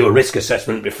 you know, do a risk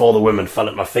assessment before the women fell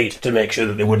at my feet to make sure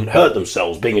that they wouldn't hurt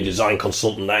themselves. Being a design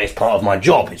consultant, that is part of my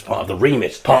job. It's part of the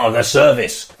remit, part of the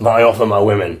service that I offer my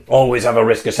women. Always have a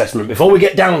risk assessment. Before we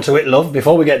get down to it, love,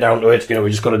 before we get down to it, you know, we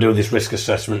just got to do this risk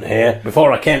assessment here.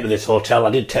 Before I came to this hotel, I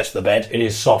did test the bed. It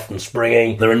is soft and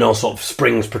springy. There are no sort of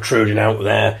springs protruding out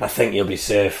there. I think you'll be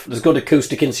safe. There's good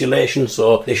acoustic insulation,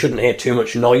 so they shouldn't hear too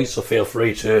much noise, so feel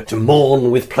free to moan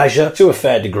with pleasure, to a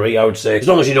fair degree, I would say. As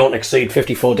long as you don't exceed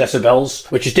 54 decibels,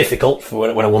 which is difficult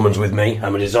for when a woman's with me.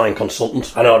 I'm a design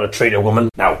consultant. I know how to treat a woman.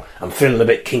 Now, I'm feeling a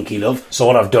bit kinky, love, so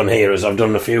what I've done here is I've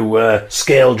done a few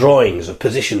scale drawings of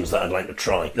positions that I'd like to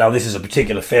try. Now, this is a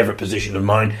particular favourite position of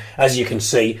mine. As you can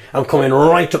see, I'm coming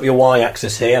right up your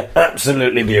y-axis here.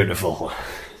 Absolutely beautiful.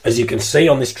 As you can see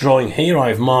on this drawing here,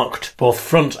 I've marked both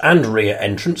front and rear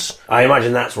entrance. I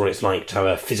imagine that's what it's like to have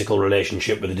a physical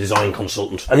relationship with a design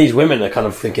consultant. And these women are kind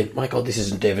of thinking, my God, this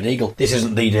isn't David Eagle. This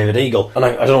isn't the David Eagle. And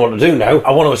I don't know what to do now.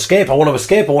 I want to escape. I want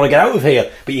to get out of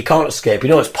here. But you can't escape. You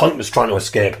know, it's pointless trying to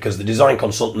escape because the design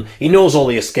consultant, he knows all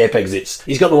the escape exits.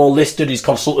 He's got them all listed. He's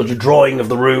consulted a drawing of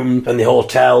the room and the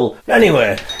hotel.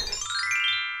 Anyway...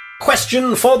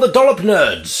 Question for the Dollop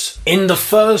nerds. In the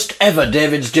first ever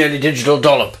David's Daily Digital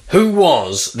Dollop, who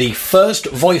was the first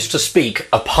voice to speak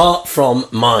apart from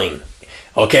mine?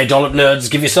 Okay, Dollop nerds,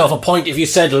 give yourself a point if you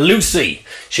said Lucy.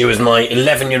 She was my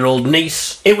 11-year-old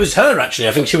niece. It was her, actually.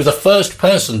 I think she was the first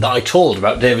person that I told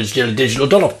about David's Daily Digital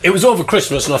Dollop. It was over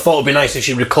Christmas, and I thought it would be nice if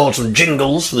she'd record some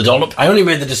jingles for the Dollop. I only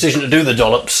made the decision to do the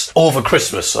Dollops over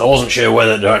Christmas. I wasn't sure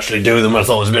whether to actually do them. I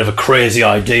thought it was a bit of a crazy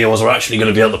idea. Was I actually going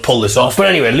to be able to pull this off? But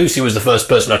anyway, Lucy was the first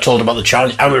person I told about the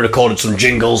challenge, and we recorded some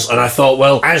jingles, and I thought,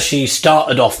 well, as she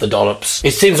started off the Dollops,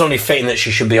 it seems only fitting that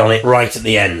she should be on it right at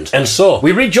the end. And so,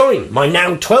 we rejoin my now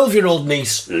 12-year-old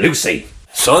niece, Lucy.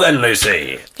 So then,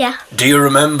 Lucy. Yeah. Do you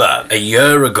remember a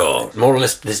year ago, more or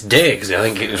less this day, because I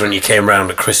think it was when you came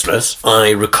round at Christmas,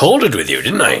 I recorded with you,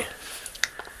 didn't I?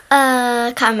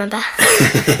 Can't remember.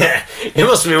 It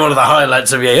must be one of the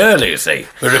highlights of your year, Lucy.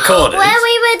 We recorded. When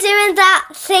we were doing that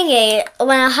thingy,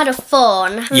 when I had a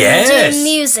phone, we were doing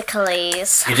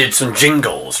musicalies. You did some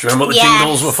jingles. Do you remember what the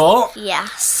jingles were for?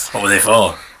 Yes. What were they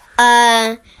for?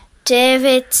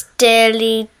 David's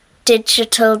Daily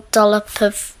Digital Dollop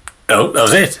of... Oh, that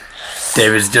was it.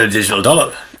 David's Daily Digital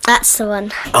Dollop. That's the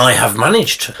one. I have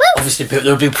managed. Woo! Obviously,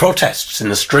 there would be protests in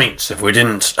the streets if we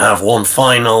didn't have one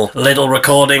final little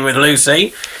recording with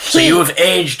Lucy. So you have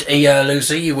aged a year,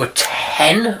 Lucy. You were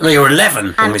 10? No, you were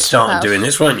 11 when we started doing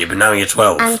this, weren't you? But now you're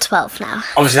 12. I'm 12 now.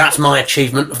 Obviously, that's my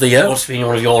achievement of the year. What's been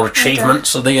one of your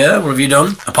achievements of the year? What have you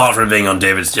done? Apart from being on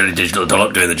David's Daily Digital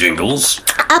Dollop doing the jingles.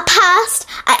 I passed.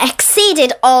 I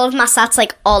exceeded all of my stats,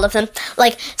 like all of them.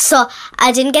 Like, so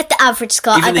I didn't get the average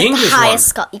score. Even I got the highest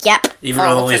score. Yep. Even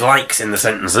all these likes in the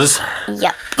sentences.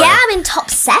 Yep. Yeah, I'm in top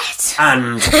set.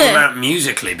 And what about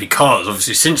musically? Because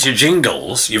obviously since your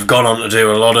jingles, you've gone on to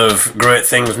do a lot of great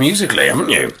things musically, haven't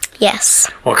you? Yes.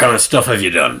 What kind of stuff have you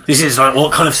done? This is like,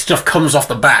 what kind of stuff comes off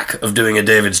the back of doing a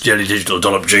David's Daily Digital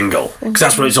Dollop jingle? Because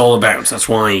that's what it's all about. That's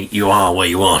why you are where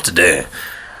you are today.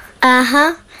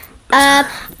 Uh-huh.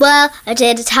 Well, I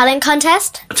did a talent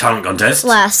contest. A talent contest?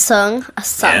 Well, I sung a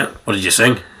song. Yeah. What did you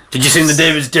sing? Did you sing the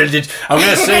David's Daily Digital... I'm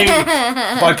going to sing,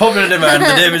 by popular demand,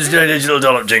 the David's Daily Digital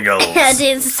Dollop jingles. I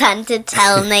did Santa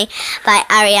Tell Me by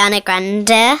Ariana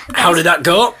Grande. How did that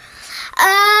go?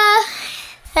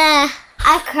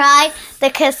 I cried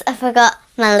because I forgot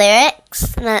my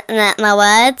lyrics, my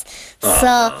words. So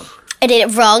I did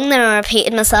it wrong, then I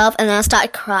repeated myself, and then I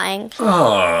started crying.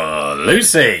 Oh,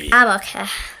 Lucy. I'm okay.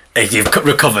 You've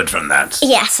recovered from that?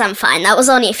 Yes, I'm fine. That was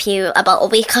only about a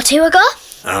week or two ago.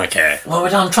 Okay. Well,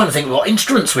 I'm trying to think what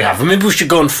instruments we have. Maybe we should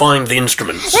go and find the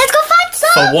instruments. Let's go find some!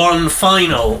 For one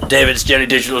final David's Daily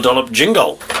Digital Dollop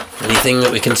jingle. Anything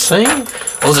that we can sing?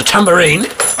 Oh, there's a tambourine.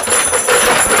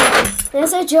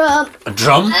 There's a drum. A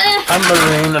drum,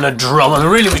 tambourine and a drum. And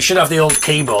really, we should have the old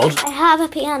keyboard. I have a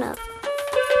piano.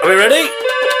 Are we ready?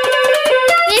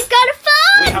 We've got a phone!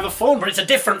 We have a phone, but it's a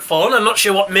different phone. I'm not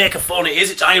sure what make of phone it is.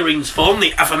 It's Irene's phone,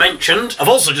 the aforementioned. I've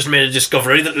also just made a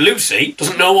discovery that Lucy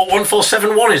doesn't know what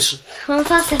 1471 is.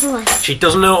 1471. She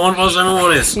doesn't know what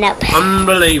 1471 is. Nope.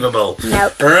 Unbelievable.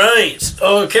 Nope. Right.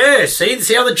 Okay.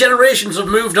 See how the generations have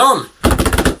moved on.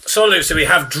 So, Lucy, we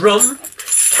have drum,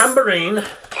 tambourine,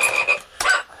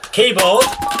 keyboard,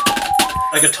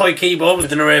 like a toy keyboard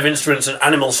with an array of instruments and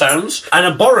animal sounds, and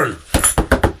a boron.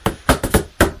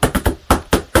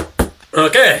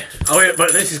 Okay,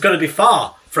 but this is going to be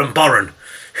far from boron.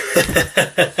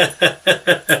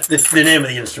 The name of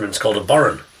the instrument's called a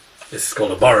boron. This is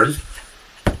called a boron.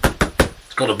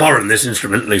 It's called a boron, this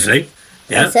instrument, Lucy.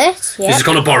 Yeah? That's it? Yeah. This is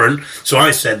called a boron, so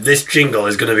I said this jingle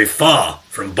is going to be far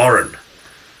from boron.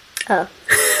 Oh.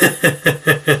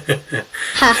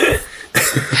 Ha.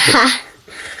 Ha.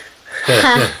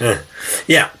 Ha.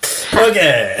 Yeah.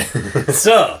 Okay.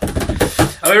 So,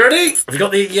 are we ready? Have you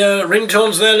got the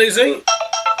ringtones there, Lucy?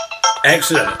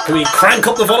 Excellent. Can we crank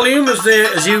up the volume, as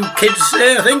you kids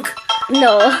say, I think?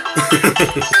 No.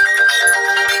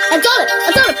 A dollop,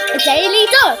 a daily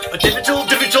dollop. A digital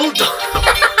dollop.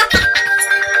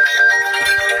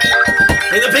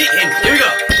 In the beating. Here we go.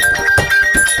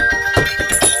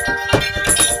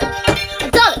 A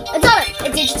dollop, a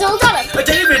digital dollop. A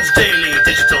David's Daily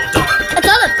Digital Dollop. A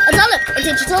dollop, a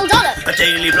digital dollop. A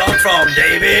daily blog from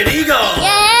David Eagle.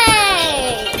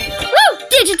 Yay! Woo!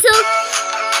 Digital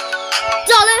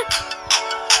dollop.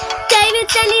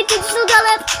 David's Daily Digital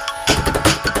Dollop.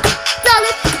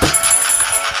 Dollop.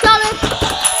 Dollop.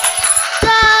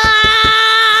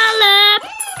 Dollop.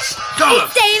 Dollop.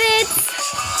 It's David's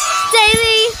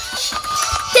Daily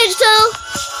Digital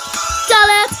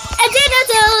Dollop. A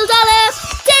digital dollop.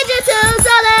 Digital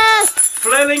dollop.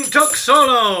 Flailing Tuck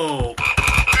Solo.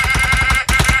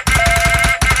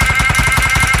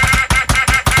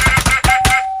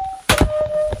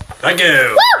 Thank you.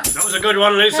 Woo! That was a good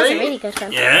one, Lucy. That was a really good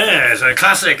one. Yeah, it's a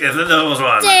classic if there was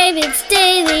one. David's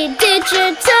Daily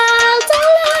Digital Dollop.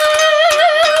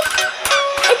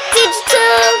 A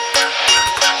digital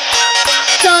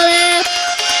dollop.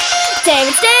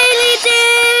 David's Daily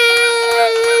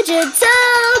Digital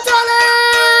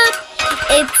Dollop.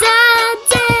 It's a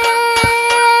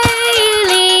daily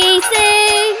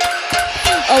thing.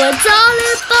 Oh, a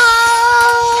dollop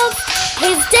of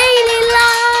his daily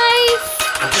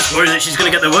life. I'm just worried that she's going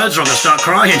to get the words wrong and start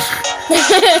crying.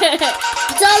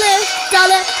 Dollop,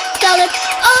 dollop, dollop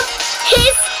of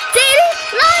his daily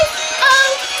life. Oh,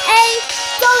 a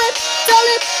dollop,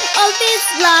 dollop of his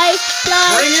life.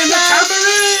 Bring in the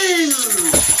tambourine!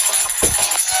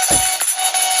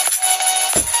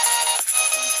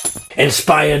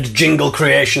 Inspired jingle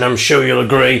creation, I'm sure you'll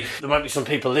agree. There might be some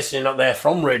people listening out there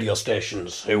from radio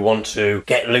stations who want to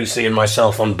get Lucy and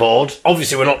myself on board.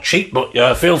 Obviously, we're not cheap, but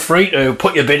feel free to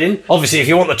put your bid in. Obviously, if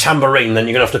you want the tambourine, then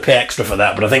you're going to have to pay extra for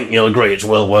that, but I think you'll agree it's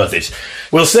well worth it.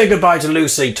 We'll say goodbye to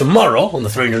Lucy tomorrow on the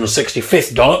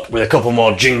 365th dollop with a couple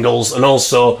more jingles, and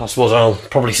also, I suppose I'll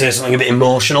probably say something a bit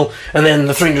emotional, and then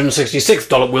the 366th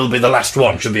dollop will be the last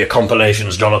one, should be a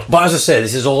compilations dollop. But as I say,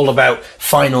 this is all about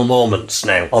final moments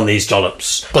now on these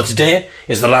dollops. But today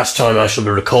is the last time I shall be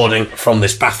recording from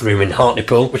this bathroom in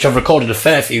Hartlepool, which I've recorded a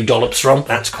fair few dollops from.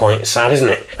 That's quite sad, isn't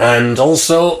it? And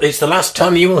also, it's the last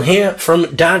time you will hear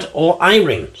from Dad or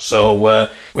Irene. So,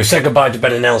 we've said goodbye to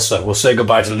Ben and Elsa. We'll say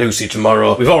goodbye to Lucy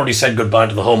tomorrow. We've already said goodbye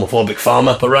to the homophobic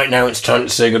farmer, but right now it's time to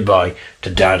say goodbye to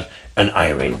Dad and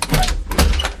Irene.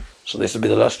 So this will be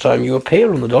the last time you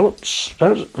appear on the dollops,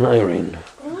 Dad and Irene.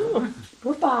 Oh,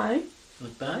 goodbye.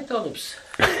 Goodbye, dollops.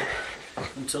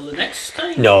 Until the next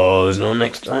time. No, there's no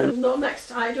next time. There's no next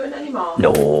time doing any more.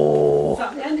 No. Is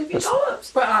that the end of your dollops?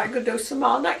 But I could do some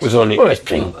more next Was only. I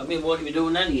mean, what are we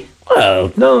doing then?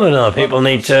 Well, no. People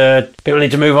need to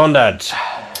move on, Dad.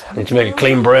 Need to make a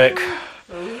clean break.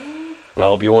 And I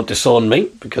hope you won't disown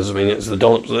me, because I mean it's the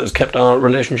dollops that has kept our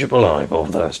relationship alive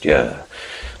over the last year.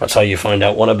 That's how you find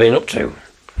out what I've been up to,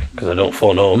 because I don't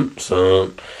phone home.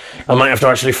 So I might have to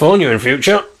actually phone you in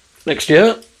future next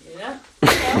year. Yeah.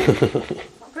 That'd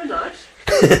be nice.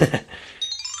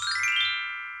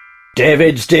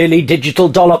 David's Daily Digital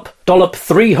Dollop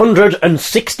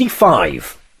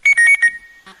 365.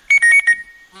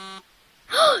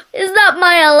 Is that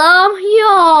my alarm?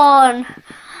 Yawn.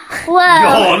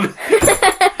 Well. Yawn.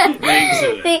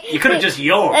 You could have just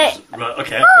yawned. Right, okay.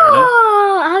 Fair enough.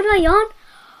 Oh, how do I yawn?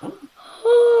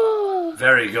 Oh.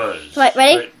 Very good. Right,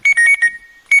 ready?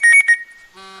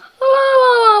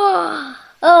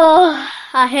 Oh,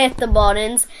 I hate the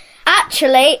mornings.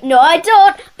 Actually, no I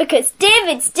don't, because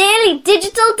David's Daily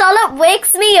Digital Dollop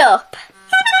wakes me up.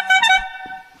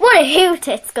 What a hoot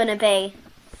it's gonna be.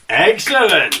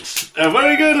 Excellent!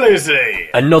 Very good, Lucy.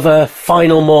 Another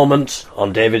final moment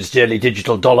on David's Daily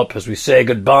Digital Dollop as we say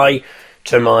goodbye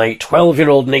to my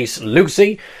 12-year-old niece,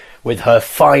 Lucy. with her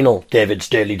final David's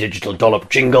Daily Digital Dollop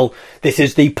jingle. This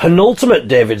is the penultimate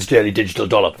David's Daily Digital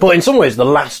Dollop, but in some ways the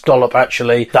last dollop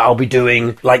actually that I'll be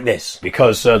doing like this,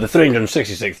 because the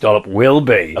 366th dollop will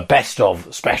be a best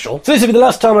of special. So this will be the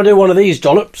last time I do one of these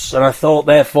dollops, and I thought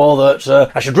therefore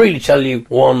that I should really tell you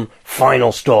one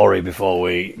final story before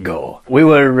we go. We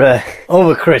were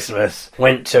over Christmas,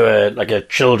 went to a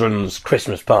children's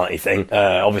Christmas party thing.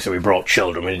 Obviously we brought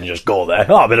children, we didn't just go there.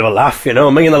 Oh, a bit of a laugh, me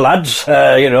and the lads,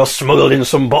 smuggled in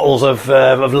some bottles of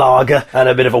lager and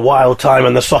a bit of a wild time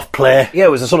and the soft play. Yeah,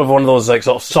 it was a sort of one of those sort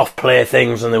of soft play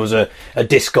things, and there was a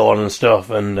disco on and stuff,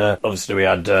 and obviously we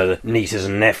had nieces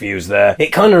and nephews there.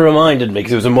 It kind of reminded me,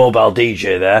 because there was a mobile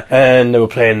DJ there, and they were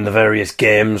playing the various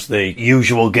games, the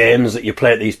usual games that you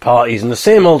play at these parties, and the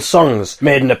same old songs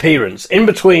made an appearance. In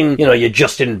between, your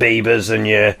Justin Biebers and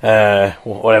your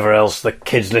whatever else the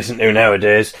kids listen to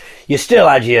nowadays, you still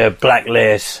had your Black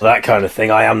Lace, that kind of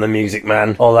thing, I Am the Music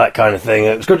Man, all that kind of thing.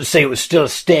 It was good to see it was still a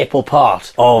staple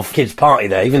part of kids' party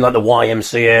there, even like the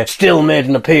YMCA still made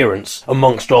an appearance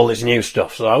amongst all this new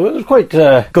stuff. So it was quite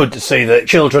good to see that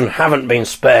children haven't been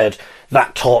spared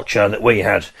that torture that we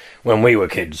had when we were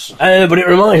kids. But it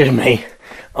reminded me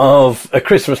of a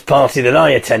Christmas party that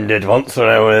I attended once when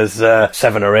I was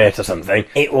 7 or 8 or something.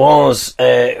 It was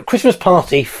a Christmas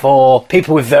party for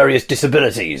people with various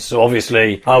disabilities. So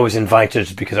obviously I was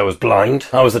invited because I was blind.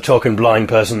 I was the token blind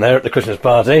person there at the Christmas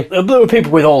party. There were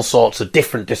people with all sorts of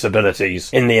different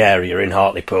disabilities in the area in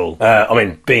Hartlepool.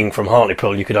 Being from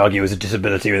Hartlepool, you could argue is a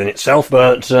disability within itself.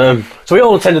 But so we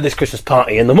all attended this Christmas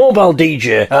party, and the mobile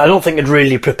DJ, I don't think had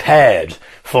really prepared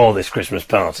for this Christmas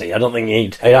party. I don't think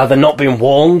he'd either not been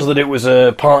warned that it was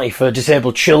a party for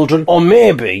disabled children, or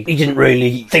maybe he didn't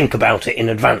really think about it in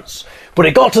advance. But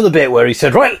it got to the bit where he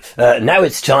said, right, now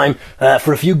it's time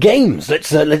for a few games. Let's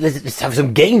have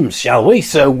some games, shall we?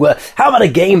 So how about a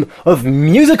game of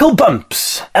musical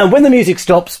bumps? And when the music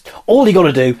stops, all you got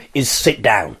to do is sit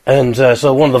down. And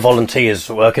so one of the volunteers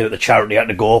working at the charity had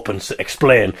to go up and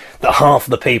explain that half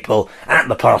the people at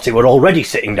the party were already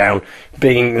sitting down,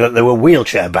 being that they were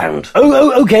wheelchair bound.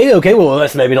 Okay, well,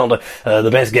 that's maybe not the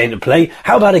best game to play.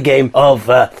 How about a game of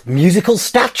musical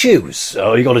statues?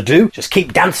 All you got to do, just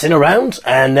keep dancing around,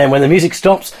 and then when the music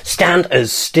stops, stand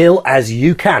as still as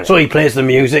you can. So he plays the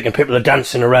music and people are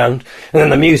dancing around, and then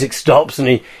the music stops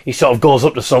and he sort of goes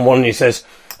up to someone and he says,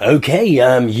 okay,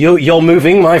 you're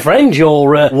moving, my friend.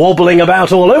 You're wobbling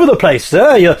about all over the place,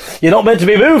 sir. You're not meant to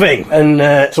be moving. And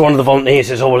so one of the volunteers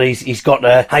says, oh, well, he's got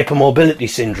hypermobility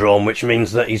syndrome, which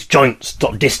means that his joints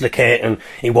dislocate and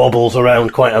he wobbles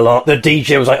around quite a lot. The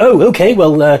DJ was like, oh, okay,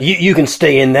 well, you can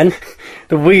stay in then.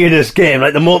 The weirdest game,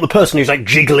 like the person who's like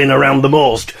jiggling around the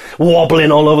most,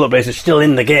 wobbling all over the place, is still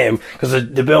in the game because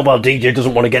the mobile DJ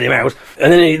doesn't want to get him out.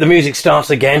 And then the music starts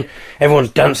again, everyone's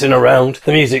dancing around,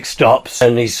 the music stops,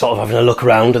 and he's sort of having a look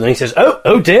around, and then he says,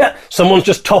 oh dear, someone's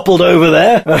just toppled over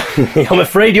there. I'm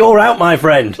afraid you're out, my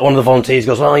friend. One of the volunteers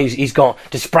goes, well, he's got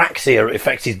dyspraxia, it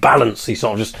affects his balance, he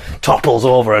sort of just topples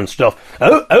over and stuff.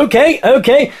 Oh,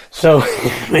 okay. So,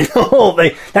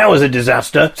 that was a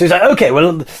disaster. So he's like, okay,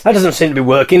 well, that doesn't seem to be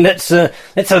working. Let's have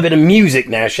a bit of music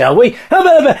now, shall we? How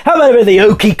about a bit of the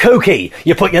okey cokey?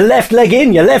 You put your left leg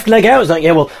in, your left leg out. It's like,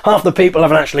 yeah, well, half the people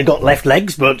haven't actually got left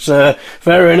legs, but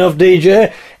fair enough,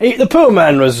 DJ. The poor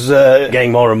man was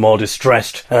getting more and more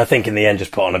distressed, and I think in the end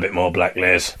just put on a bit more Black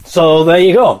Lace. So there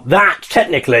you go. That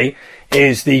technically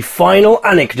is the final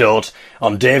anecdote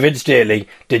on David's Daily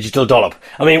Digital Dollop.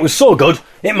 I mean, it was so good,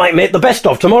 it might make the best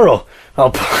of tomorrow.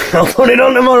 I'll put it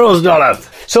on tomorrow's dollop.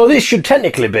 So this should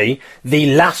technically be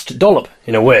the last dollop,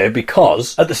 in a way,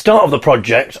 because at the start of the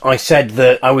project, I said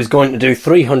that I was going to do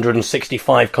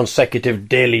 365 consecutive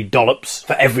daily dollops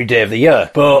for every day of the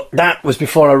year. But that was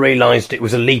before I realised it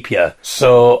was a leap year.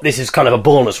 So this is kind of a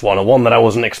bonus one, a one that I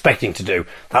wasn't expecting to do.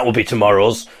 That will be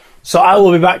tomorrow's. So I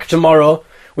will be back tomorrow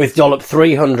with dollop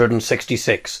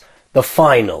 366, the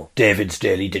final David's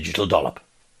Daily Digital Dollop.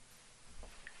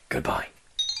 Goodbye.